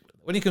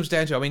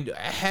to, I mean,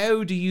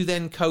 how do you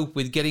then cope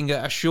with getting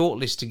a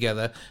shortlist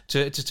together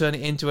to turn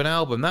it into an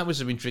album? That must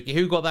have been tricky.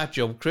 Who got that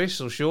job,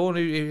 Kriss or Shaun?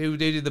 Who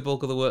did the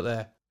bulk of the work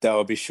there? That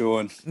would be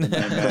Shaun.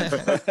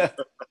 I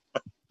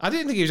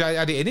didn't think he was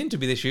edited in to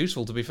be this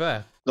useful, to be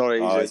fair. Not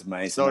easy. Oh, it's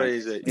amazing. Not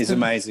easy. It's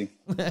amazing.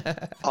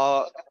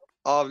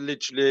 I've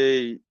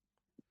literally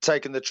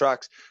taken the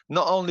tracks.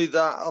 Not only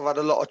that, I've had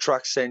a lot of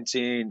tracks sent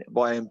in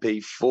by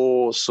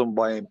MP4, some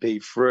by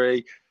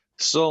MP3.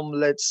 Some,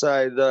 let's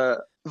say,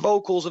 the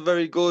vocals are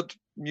very good,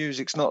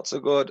 music's not so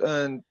good,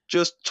 and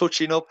just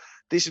touching up.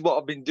 This is what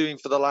I've been doing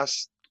for the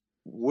last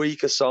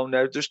week or so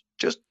now, just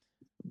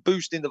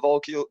boosting the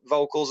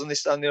vocals and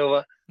this and the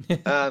other.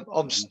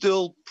 I'm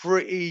still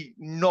pretty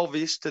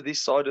novice to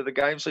this side of the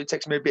game, so it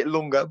takes me a bit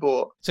longer.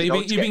 But so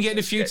you've been getting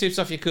a few tips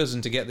off your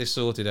cousin to get this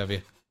sorted, have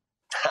you?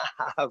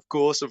 Of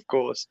course.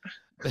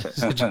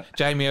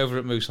 Jamie over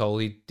at Moosehole,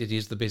 he did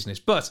the business.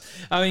 But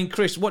I mean,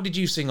 Kriss, what did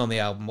you sing on the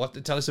album?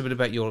 Tell us a bit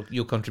about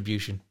your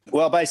contribution.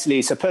 Well, basically,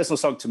 it's a personal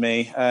song to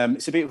me.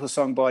 It's a beautiful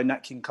song by Nat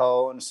King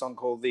Cole, and a song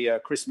called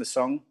the Christmas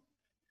Song,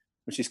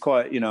 which is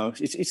quite,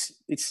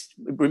 it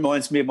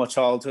reminds me of my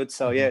childhood.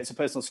 So yeah, it's a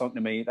personal song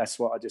to me. That's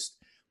what I just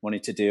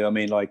wanted to do. I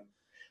mean, like,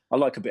 I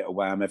like a bit of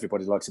Wham.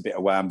 Everybody likes a bit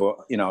of Wham,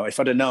 but if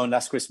I'd have known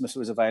Last Christmas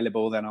was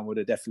available, then I would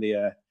have definitely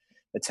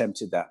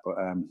attempted that. But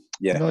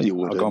yeah, no,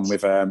 I've gone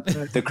with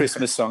the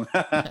Christmas song.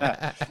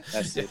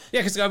 That's it.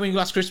 Yeah, because I mean,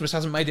 Last Christmas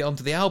hasn't made it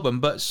onto the album,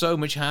 but so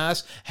much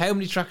has. How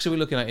many tracks are we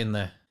looking at in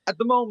there? At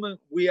the moment,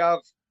 we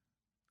have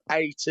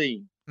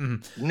 18.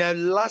 Mm-hmm. Now,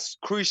 Last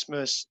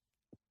Christmas,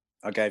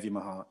 I gave you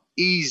my heart.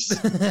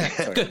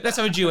 Good. Let's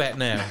have a duet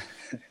now.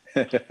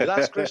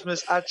 Last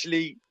Christmas,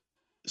 actually,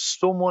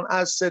 someone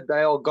has said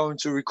they are going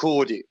to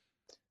record it.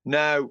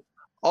 Now,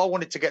 I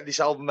wanted to get this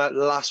album out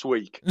last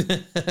week.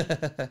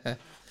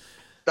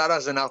 That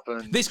hasn't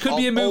happened. This could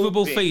be a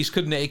movable feast,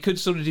 couldn't it? It could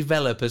sort of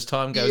develop as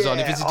time goes on.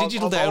 If it's a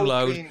digital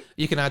download,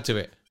 you can add to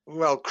it.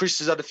 Well, Kriss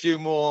has had a few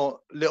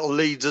more little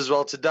leads as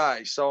well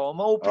today, so I'm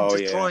hoping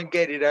to try and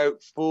get it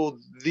out for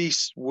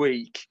this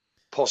week,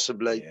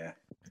 possibly. Yeah.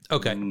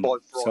 Okay.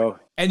 So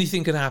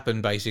anything can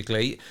happen,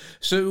 basically.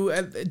 So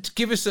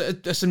give us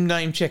some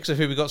name checks of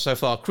who we got so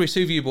far. Kriss,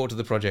 who have you brought to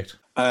the project?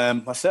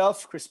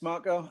 Myself, Kriss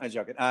Marco. I'm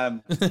joking.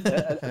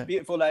 A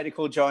beautiful lady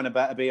called Joanna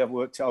Batterby I've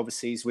worked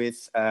overseas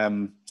with.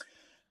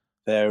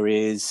 There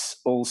is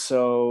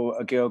also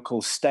a girl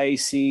called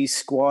Stacey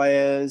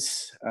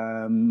Squires,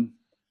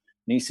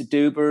 Nisa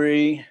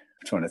Dewberry.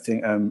 I'm trying to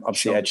think.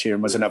 Obviously, Ed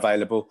Sheeran wasn't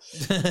available.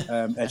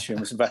 Ed Sheeran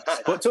wasn't available.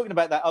 But talking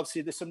about that,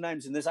 obviously, there's some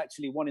names, and there's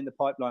actually one in the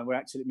pipeline where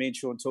actually me and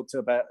Shaun talked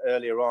about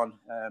earlier on,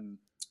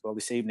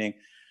 this evening.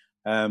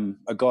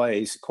 A guy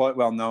is quite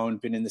well known,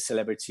 been in the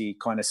celebrity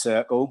kind of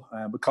circle.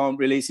 We can't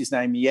release his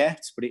name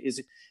yet, but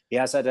he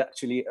has had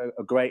actually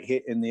a great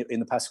hit in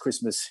the past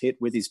Christmas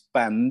hit with his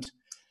band.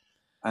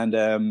 And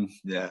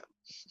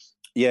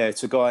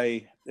it's a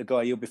guy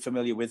you'll be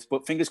familiar with.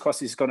 But fingers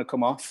crossed, it's going to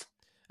come off.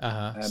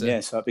 So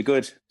it'd be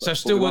good. So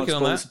still working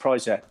on that.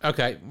 Surprise yet.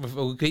 Okay,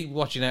 we'll keep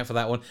watching out for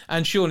that one.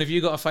 And Shaun, have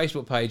you got a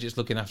Facebook page that's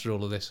looking after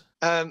all of this?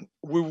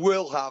 We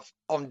will have.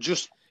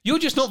 You're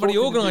just not very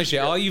organised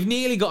yet, are you? You've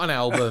nearly got an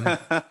album.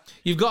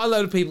 You've got a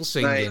load of people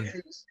singing.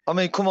 Mate, I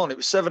mean, come on, it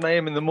was 7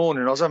 a.m. in the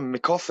morning. I was having my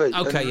coffee.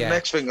 Okay, yeah.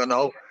 Next thing I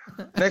know,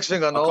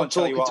 I'm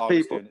talking to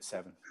people. At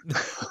 7.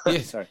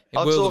 Sorry.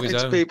 I'm talking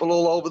to people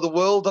all over the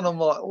world, and I'm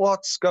like,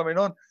 what's going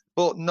on?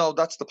 But no,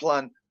 that's the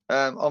plan.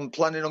 I'm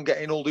planning on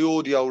getting all the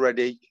audio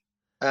ready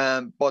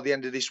by the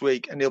end of this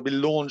week, and it'll be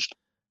launched.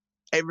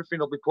 Everything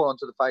will be put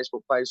onto the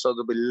Facebook page, so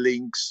there'll be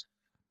links.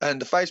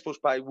 And the Facebook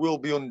page will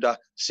be under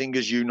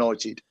Singers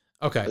United.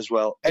 Okay. As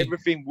well.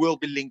 Everything will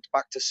be linked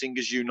back to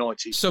Singers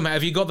United. So, Matt,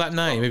 have you got that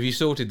name? Have you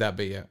sorted that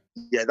bit yet?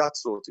 Yeah,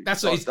 that's sorted.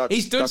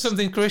 He's done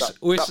something, Kriss.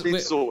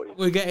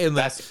 We're getting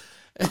that.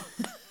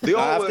 The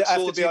artwork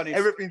sorted,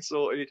 everything's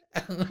sorted.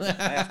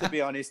 I have to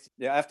be honest.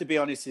 Yeah, I have to be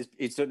honest.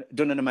 He's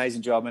done an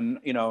amazing job, and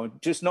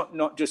just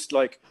not just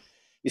like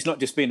it's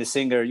not just being a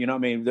singer. You know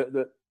what I mean?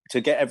 To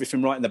get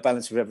everything right and the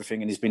balance of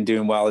everything, and he's been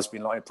doing well. He's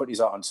been like put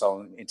his heart and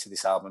soul into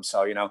this album.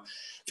 So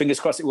fingers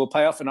crossed it will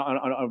pay off, and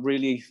I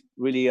really,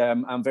 really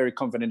I'm very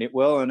confident it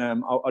will. And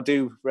I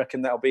do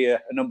reckon that'll be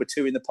a number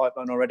 2 in the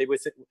pipeline already.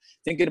 With it,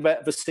 thinking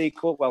about the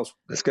sequel. Well,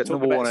 let's get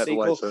number 1 out of the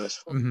way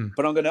first. Mm-hmm.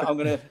 But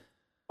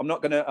I'm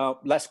not gonna.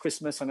 Last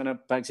Christmas, I'm gonna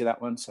bag you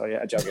that one. So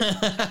yeah, a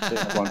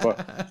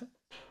jugger.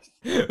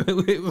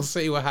 We'll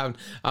see what happens.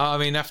 I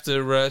mean,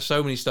 after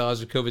so many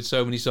stars have covered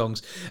so many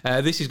songs,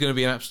 this is going to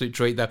be an absolute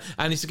treat, though.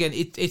 And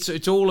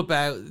it's all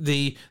about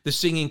the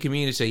singing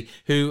community,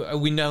 who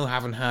we know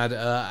haven't had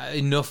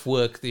enough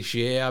work this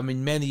year. I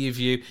mean, many of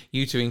you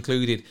two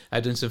included,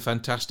 have done some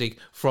fantastic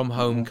from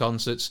home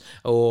concerts,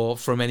 or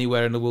from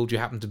anywhere in the world you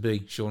happen to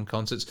be, Shaun,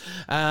 concerts,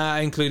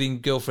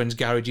 including girlfriends'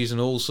 garages and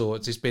all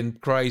sorts. It's been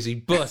crazy,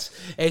 but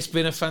it's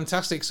been a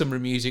fantastic summer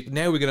of music.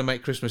 Now we're going to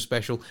make Christmas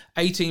special,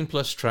 18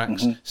 plus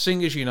tracks.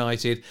 Singers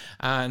United.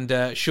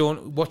 And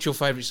Shaun, what's your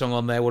favourite song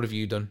on there? What have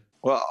you done?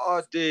 Well,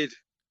 I did,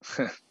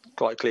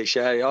 quite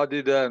cliche, I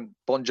did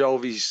Bon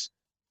Jovi's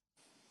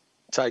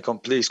take on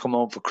Please Come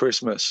Home for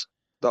Christmas.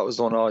 That was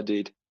the one I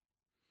did.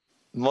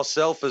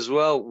 Myself as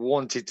well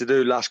wanted to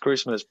do Last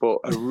Christmas, but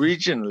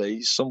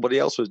originally somebody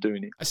else was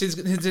doing it. I said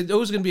there's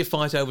always going to be a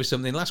fight over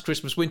something. Last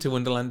Christmas, Winter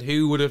Wonderland.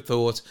 Who would have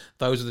thought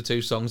those are the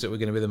 2 songs that were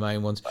going to be the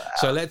main ones?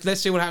 So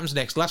let's see what happens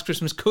next. Last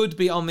Christmas could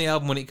be on the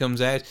album when it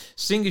comes out.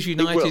 Singers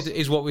United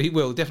is what we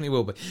will definitely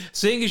will be.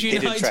 Singers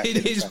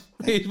United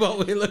is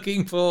what we're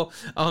looking for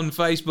on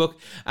Facebook.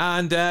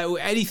 And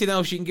anything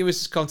else you can give us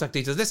as contact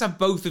details. Let's have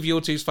both of your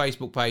 2's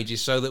Facebook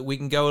pages so that we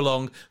can go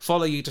along,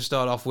 follow you to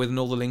start off with, and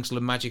all the links will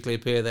magically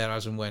appear there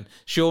as and when.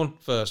 Shaun,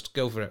 first,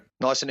 go for it.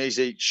 Nice and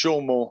easy.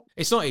 Shaun Moore.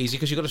 It's not easy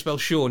because you've got to spell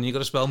Shaun and you've got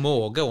to spell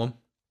Moore. Go on.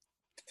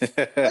 Well,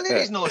 it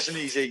is nice and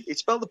easy. It's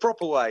spelled the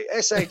proper way.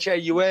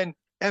 SHAUN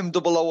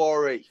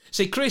MOORE.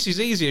 See, Kriss is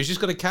easier. He's just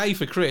got a K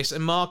for Kriss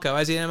and Marco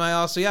as in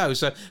MARCO.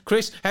 So,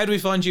 Kriss, how do we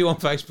find you on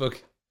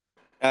Facebook?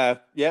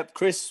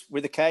 Kriss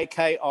with a K,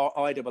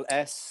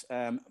 KRISS,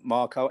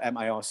 Marco,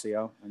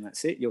 MARCO, and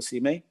that's it. You'll see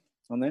me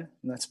on there,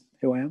 and that's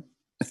who I am.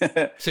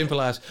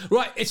 Simple as.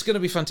 Right, it's going to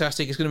be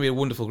fantastic. It's going to be a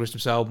wonderful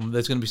Christmas album.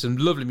 There's going to be some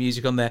lovely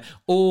music on there,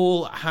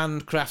 all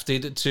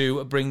handcrafted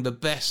to bring the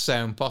best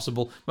sound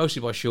possible,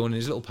 mostly by Shaun in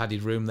his little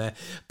padded room there.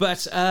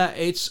 But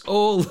it's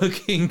all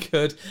looking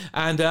good,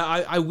 and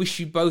I wish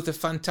you both a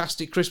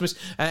fantastic Christmas.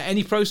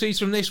 Any proceeds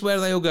from this, where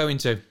are they all going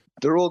to?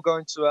 They're all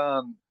going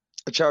to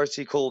a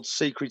charity called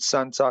Secret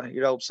Santa.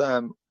 It helps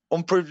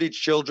unprivileged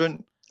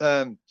children,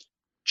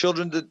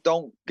 children that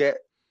don't get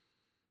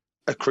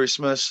a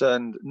Christmas,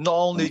 and not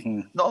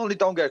only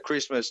don't get a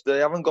Christmas, they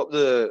haven't got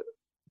the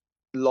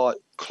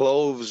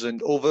clothes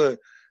and other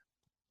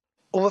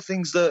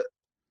things that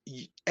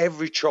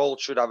every child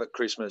should have at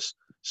Christmas.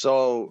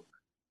 So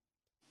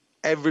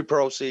every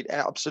proceed,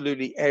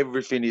 absolutely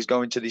everything, is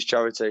going to this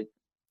charity.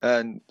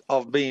 And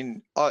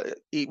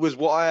it was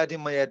what I had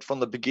in my head from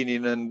the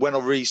beginning, and when I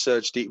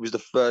researched it, it was the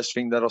first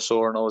thing that I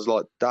saw, and I was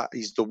like, that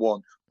is the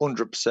one,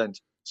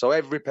 100%. So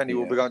every penny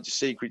will be going to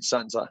Secret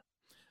Santa.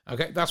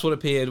 Okay, that's what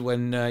appeared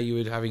when you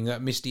were having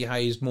that misty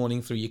haze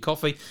morning through your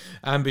coffee.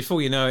 And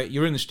before you know it,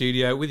 you're in the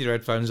studio with your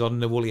headphones on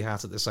and a woolly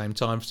hat at the same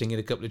time, singing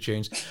a couple of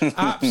tunes.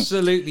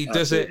 Absolutely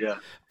does it. Yeah.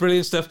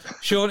 Brilliant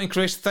stuff. Shaun and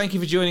Kriss, thank you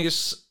for joining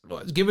us.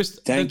 Give us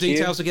the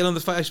details again on the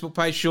Facebook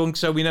page, Shaun,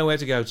 so we know where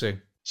to go to.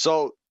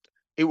 So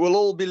it will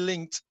all be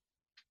linked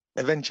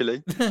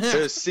eventually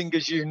to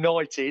Singers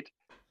United.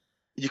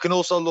 you can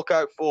also look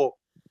out for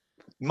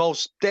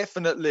most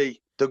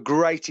definitely the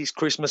greatest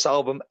Christmas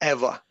album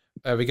ever.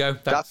 There we go.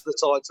 That's the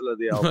title of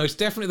the album. Most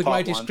definitely the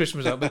greatest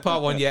Christmas album.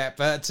 Part 1, yeah.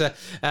 But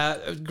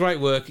great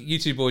work. You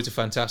two boys are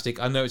fantastic.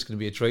 I know it's going to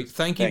be a treat.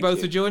 Thank you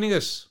both for joining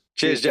us.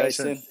 Cheers,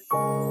 Jason.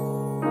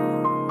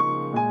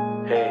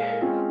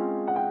 Hey,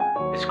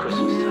 it's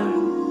Christmas time.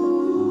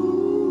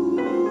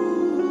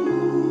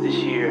 This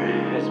year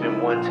has been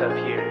one tough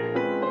year,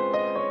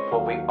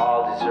 but we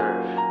all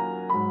deserve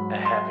a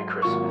happy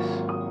Christmas.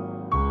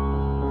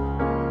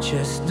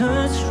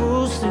 Chestnuts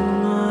roasting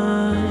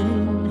on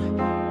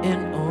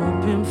an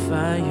open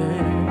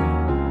fire,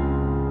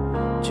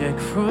 Jack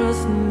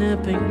Frost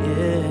nipping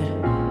it,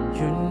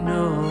 you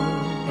know.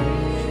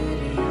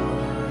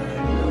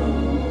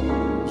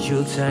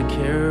 Yuletide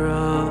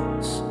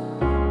carols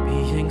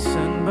being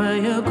sung by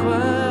a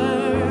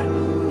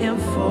choir,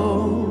 and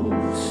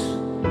folks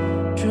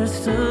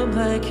dressed up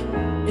like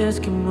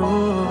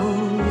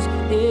Eskimos.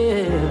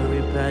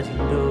 Everybody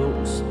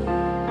knows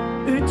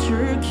a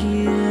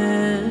turkey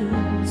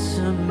and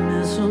some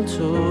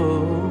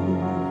mistletoe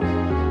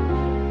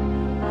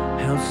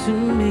helps to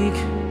make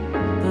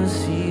the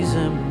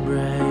season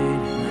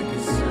bright, like a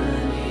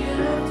sunny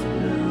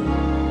afternoon.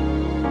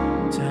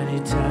 Tiny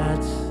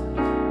tots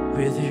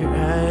with your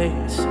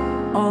eyes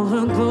all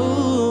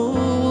aglow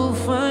will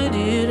find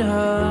it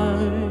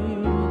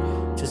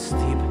hard to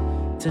sleep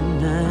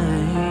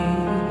tonight.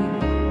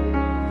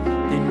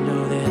 They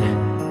know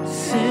that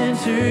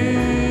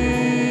Santa's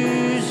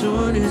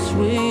on his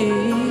way.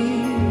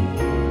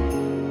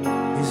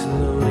 He's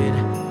loaded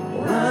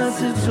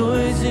lots of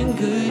toys and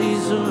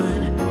goodies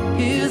on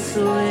his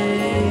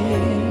sleigh,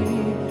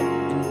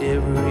 and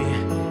every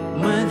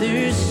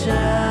mother's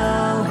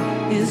child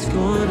is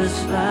gonna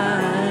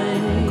slide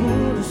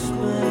to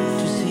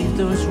see if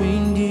those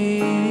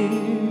reindeer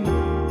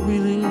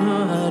really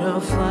know how to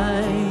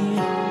fly.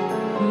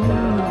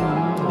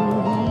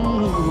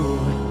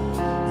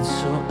 And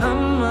so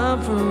I'm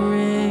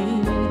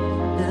offering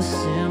a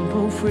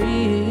simple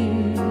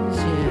phrase,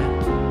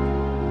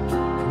 yeah,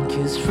 from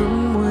kids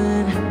from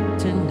 1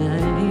 to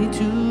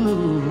 92.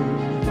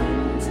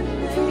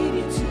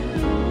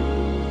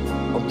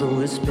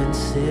 Although it's been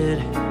said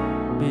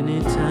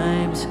many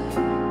times,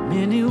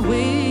 many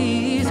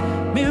ways,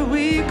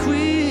 Merry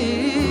Christmas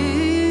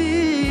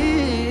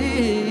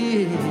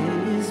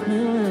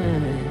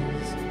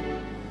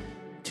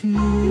to you.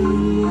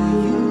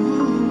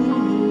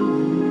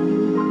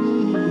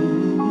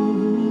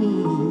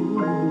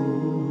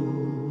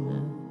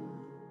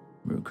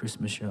 Merry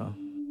Christmas, y'all.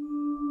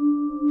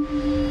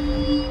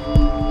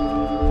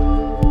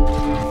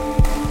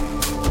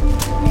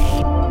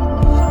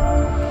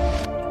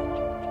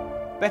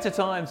 Better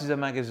Times is a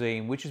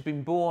magazine which has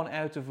been born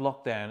out of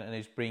lockdown and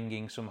is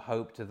bringing some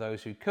hope to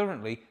those who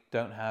currently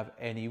don't have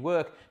any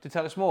work. To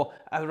tell us more,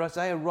 as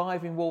they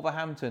arrive in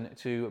Wolverhampton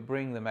to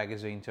bring the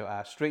magazine to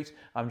our streets,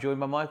 I'm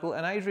joined by Michael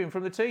and Adrian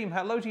from the team.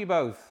 Hello to you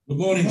both. Good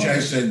morning,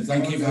 Jason.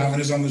 Thank you for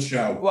having us on the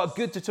show. Well,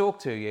 good to talk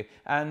to you.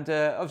 And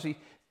obviously,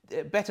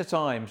 Better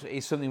Times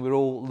is something we're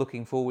all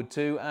looking forward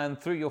to, and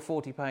through your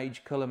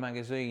 40-page colour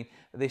magazine,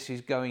 this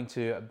is going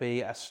to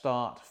be a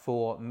start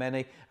for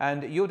many.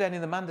 And you're down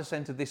in the Mander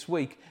Centre this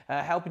week,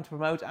 helping to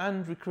promote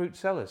and recruit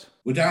sellers.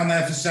 We're down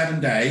there for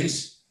 7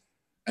 days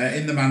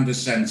in the Mander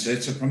Centre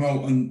to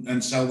promote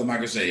and sell the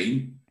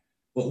magazine.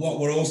 But what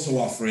we're also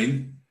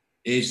offering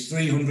is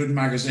 300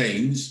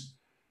 magazines,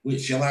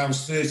 which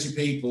allows 30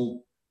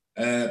 people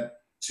to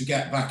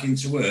get back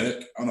into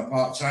work on a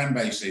part-time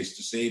basis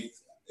to see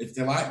if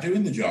they like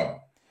doing the job.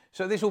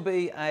 So this will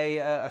be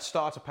a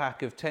starter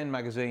pack of 10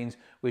 magazines,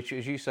 which,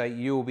 as you say,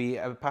 you'll be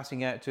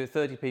passing out to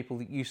 30 people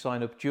that you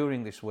sign up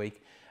during this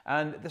week.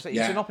 And it's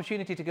an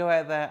opportunity to go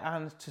out there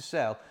and to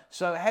sell.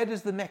 So how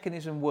does the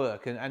mechanism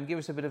work? And give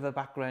us a bit of a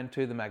background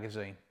to the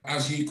magazine.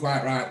 As you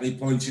quite rightly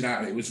pointed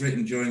out, it was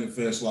written during the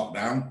first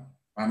lockdown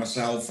by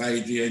myself,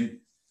 Adrian,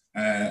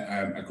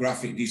 a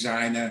graphic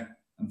designer,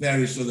 and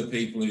various other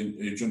people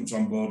who jumped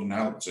on board and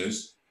helped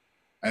us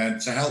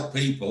to help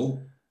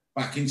people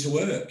back into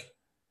work.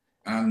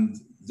 And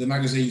the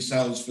magazine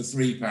sells for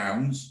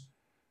 £3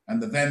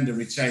 and the vendor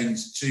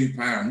retains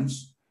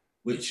 £2,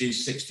 which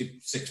is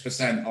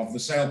 66% of the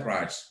sale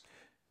price.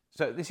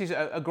 So this is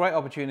a great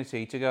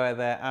opportunity to go out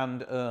there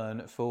and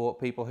earn for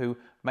people who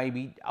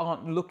maybe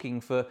aren't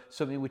looking for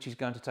something which is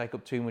going to take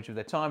up too much of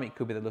their time. It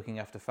could be they're looking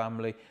after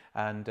family,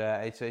 and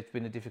it's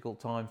been a difficult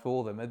time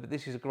for them. But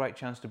this is a great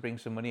chance to bring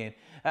some money in.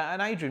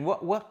 And Adrian,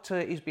 what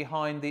is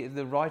behind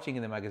the writing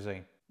in the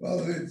magazine? Well,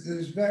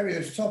 there's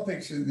various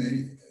topics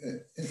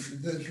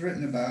that's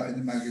written about in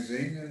the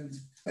magazine, and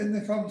in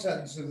the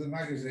contents of the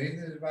magazine,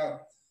 there's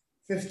about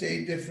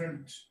 15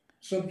 different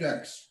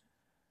subjects,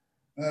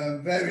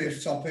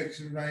 various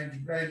topics and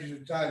ranges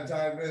of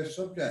diverse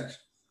subjects,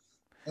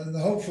 and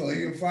hopefully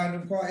you'll find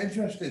them quite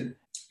interesting.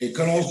 It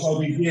can also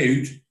be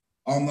viewed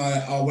on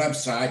our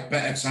website,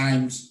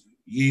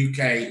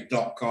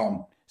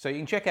 bettertimesuk.com. So you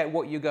can check out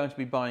what you're going to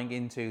be buying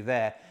into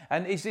there.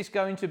 And is this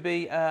going to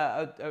be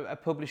a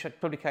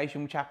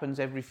publication which happens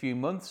every few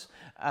months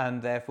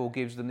and therefore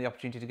gives them the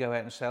opportunity to go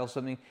out and sell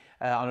something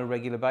on a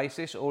regular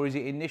basis? Or is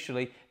it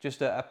initially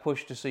just a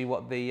push to see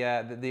what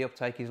the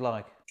uptake is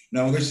like?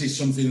 No, this is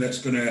something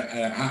that's going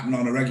to happen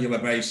on a regular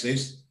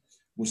basis.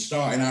 We're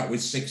starting out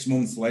with 6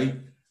 monthly,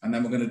 and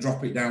then we're going to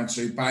drop it down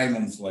to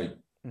bi-monthly.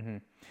 Mm-hmm.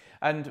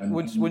 And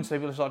once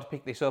people start to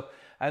pick this up,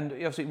 and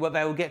obviously, well,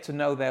 they'll get to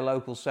know their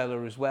local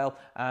seller as well,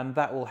 and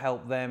that will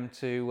help them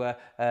to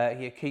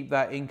keep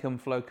that income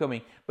flow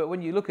coming. But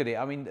when you look at it,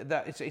 I mean,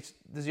 there's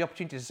the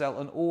opportunity to sell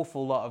an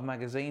awful lot of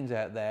magazines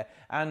out there,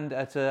 and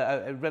at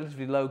a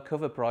relatively low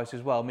cover price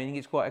as well, meaning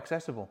it's quite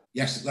accessible.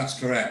 Yes, that's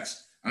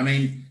correct. I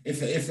mean,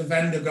 if a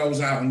vendor goes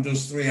out and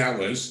does 3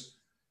 hours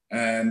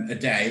a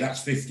day,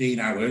 that's 15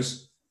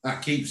 hours.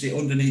 That keeps it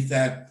underneath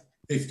their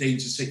 15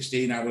 to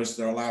 16 hours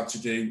they're allowed to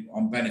do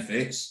on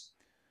benefits,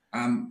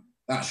 and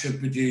that should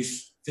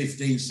produce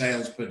 15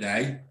 sales per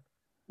day,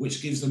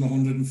 which gives them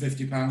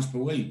 £150 per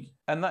week.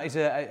 And that is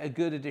a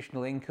good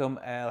additional income,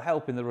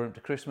 help in the run up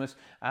to Christmas.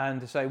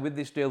 And to say, with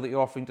this deal that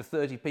you're offering to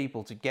 30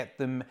 people to get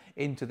them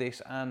into this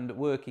and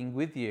working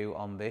with you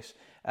on this,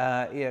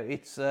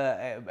 it's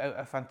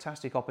a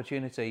fantastic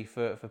opportunity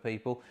for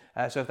people.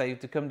 So if they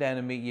to come down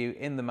and meet you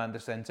in the Mander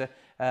Centre,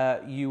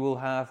 you will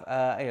have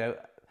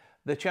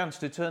the chance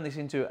to turn this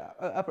into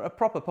a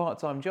proper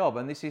part-time job.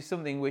 And this is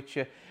something which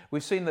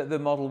we've seen that the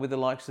model with the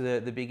likes of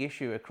the Big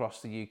Issue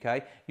across the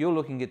UK. You're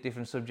looking at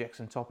different subjects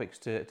and topics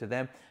to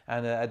them,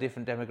 and a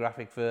different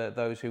demographic for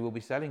those who will be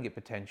selling it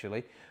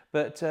potentially.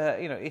 But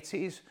it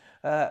is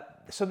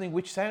something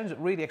which sounds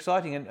really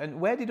exciting.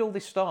 And where did all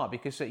this start?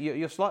 Because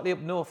you're slightly up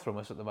north from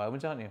us at the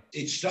moment, aren't you?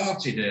 It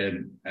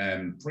started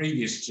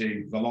previous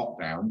to the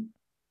lockdown.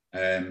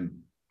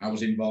 I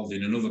was involved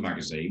in another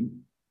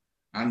magazine.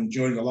 And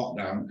during the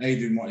lockdown,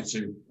 Adrian wanted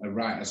to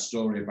write a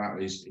story about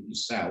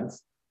himself.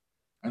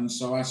 And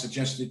so I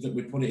suggested that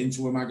we put it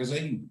into a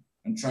magazine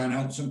and try and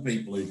help some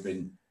people who've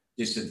been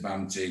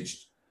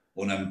disadvantaged,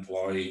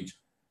 unemployed,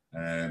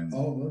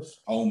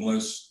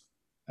 homeless,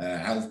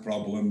 health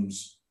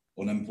problems,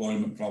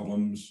 unemployment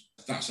problems.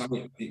 That's how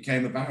it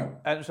came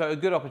about. And so a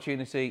good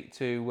opportunity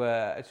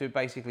to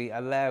basically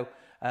allow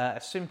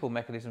a simple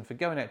mechanism for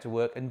going out to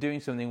work and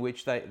doing something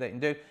which they can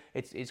do.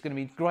 It's going to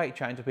be great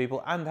chatting to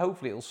people, and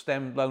hopefully it'll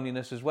stem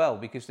loneliness as well,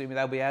 because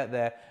they'll be out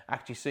there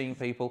actually seeing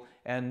people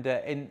and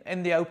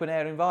in the open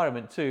air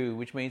environment too,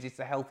 which means it's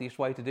the healthiest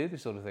way to do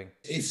this sort of thing.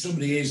 If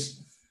somebody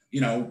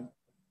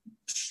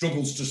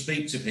struggles to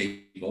speak to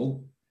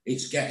people,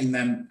 it's getting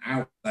them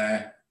out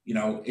there,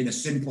 in a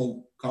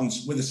simple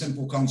with a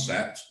simple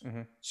concept,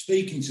 mm-hmm.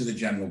 speaking to the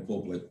general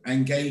public,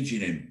 engaging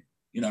him.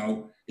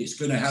 It's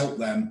going to help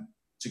them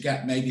to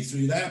get maybe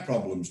through their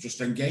problems, just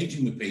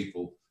engaging with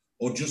people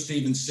or just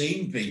even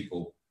seeing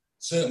people.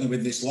 Certainly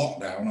with this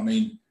lockdown,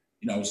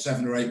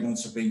 7 or 8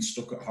 months of being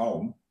stuck at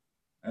home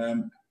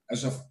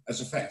has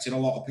affected a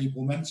lot of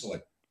people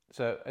mentally.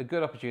 So a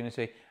good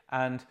opportunity.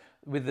 And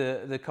with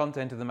the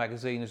content of the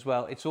magazine as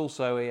well, it's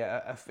also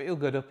a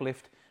feel-good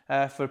uplift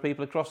for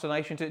people across the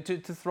nation to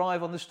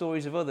thrive on the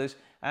stories of others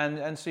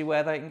and see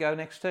where they can go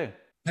next too.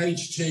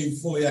 Page 2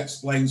 fully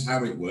explains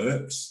how it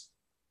works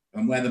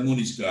and where the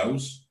money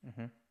goes.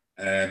 Mm-hmm.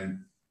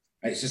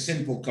 It's a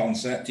simple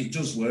concept. It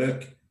does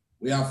work.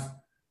 We have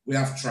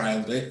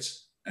trialled it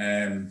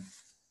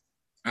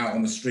out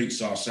on the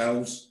streets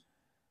ourselves.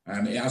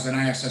 It has an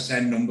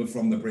ISSN number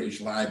from the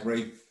British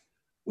Library,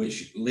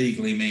 which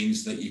legally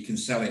means that you can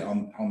sell it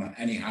on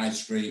any high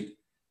street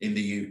in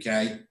the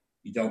UK.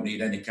 You don't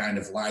need any kind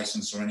of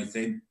license or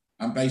anything.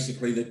 And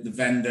basically the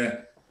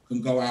vendor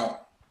can go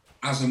out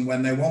as and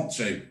when they want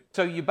to.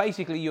 So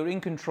you're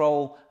in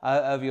control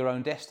of your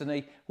own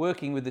destiny,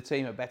 working with the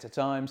team at Better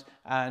Times,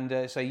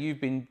 and so you've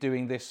been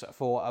doing this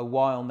for a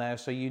while now,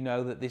 so you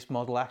know that this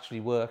model actually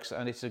works,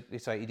 and it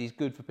is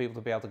good for people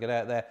to be able to get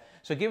out there.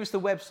 So give us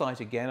the website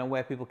again and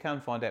where people can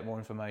find out more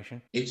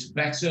information. It's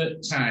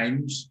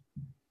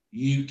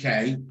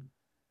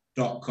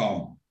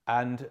bettertimesuk.com.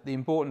 And the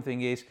important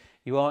thing is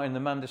you are in the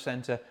Mander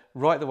Centre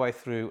right the way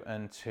through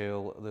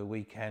until the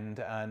weekend,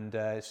 and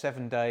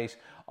 7 days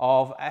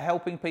of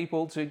helping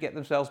people to get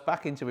themselves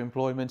back into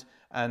employment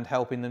and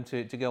helping them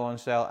to go on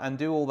sale and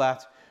do all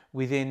that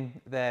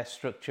within their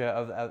structure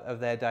of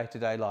their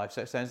day-to-day life.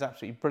 So it sounds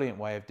absolutely brilliant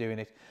way of doing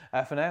it.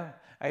 For now,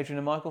 Adrian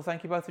and Michael,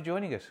 thank you both for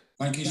joining us.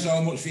 Thank you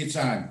so much for your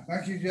time.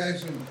 Thank you,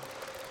 Jason.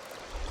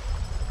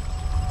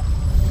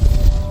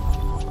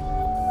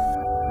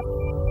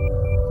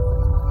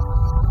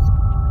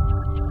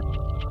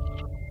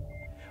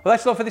 Well,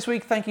 that's all for this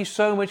week. Thank you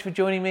so much for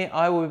joining me.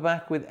 I will be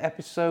back with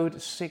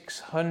episode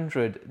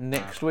 600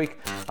 next week.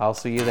 I'll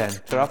see you then.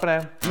 Ta-ra for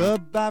now.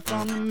 Goodbye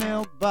from the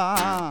milk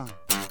bar.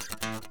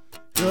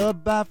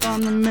 Goodbye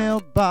from the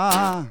milk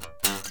bar.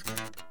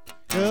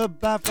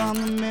 Goodbye from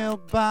the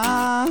milk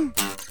bar.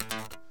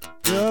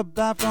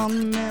 Goodbye from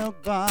the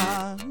milk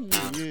bar.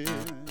 Yeah.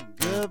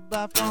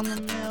 Goodbye from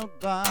the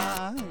milk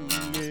bar. Yeah.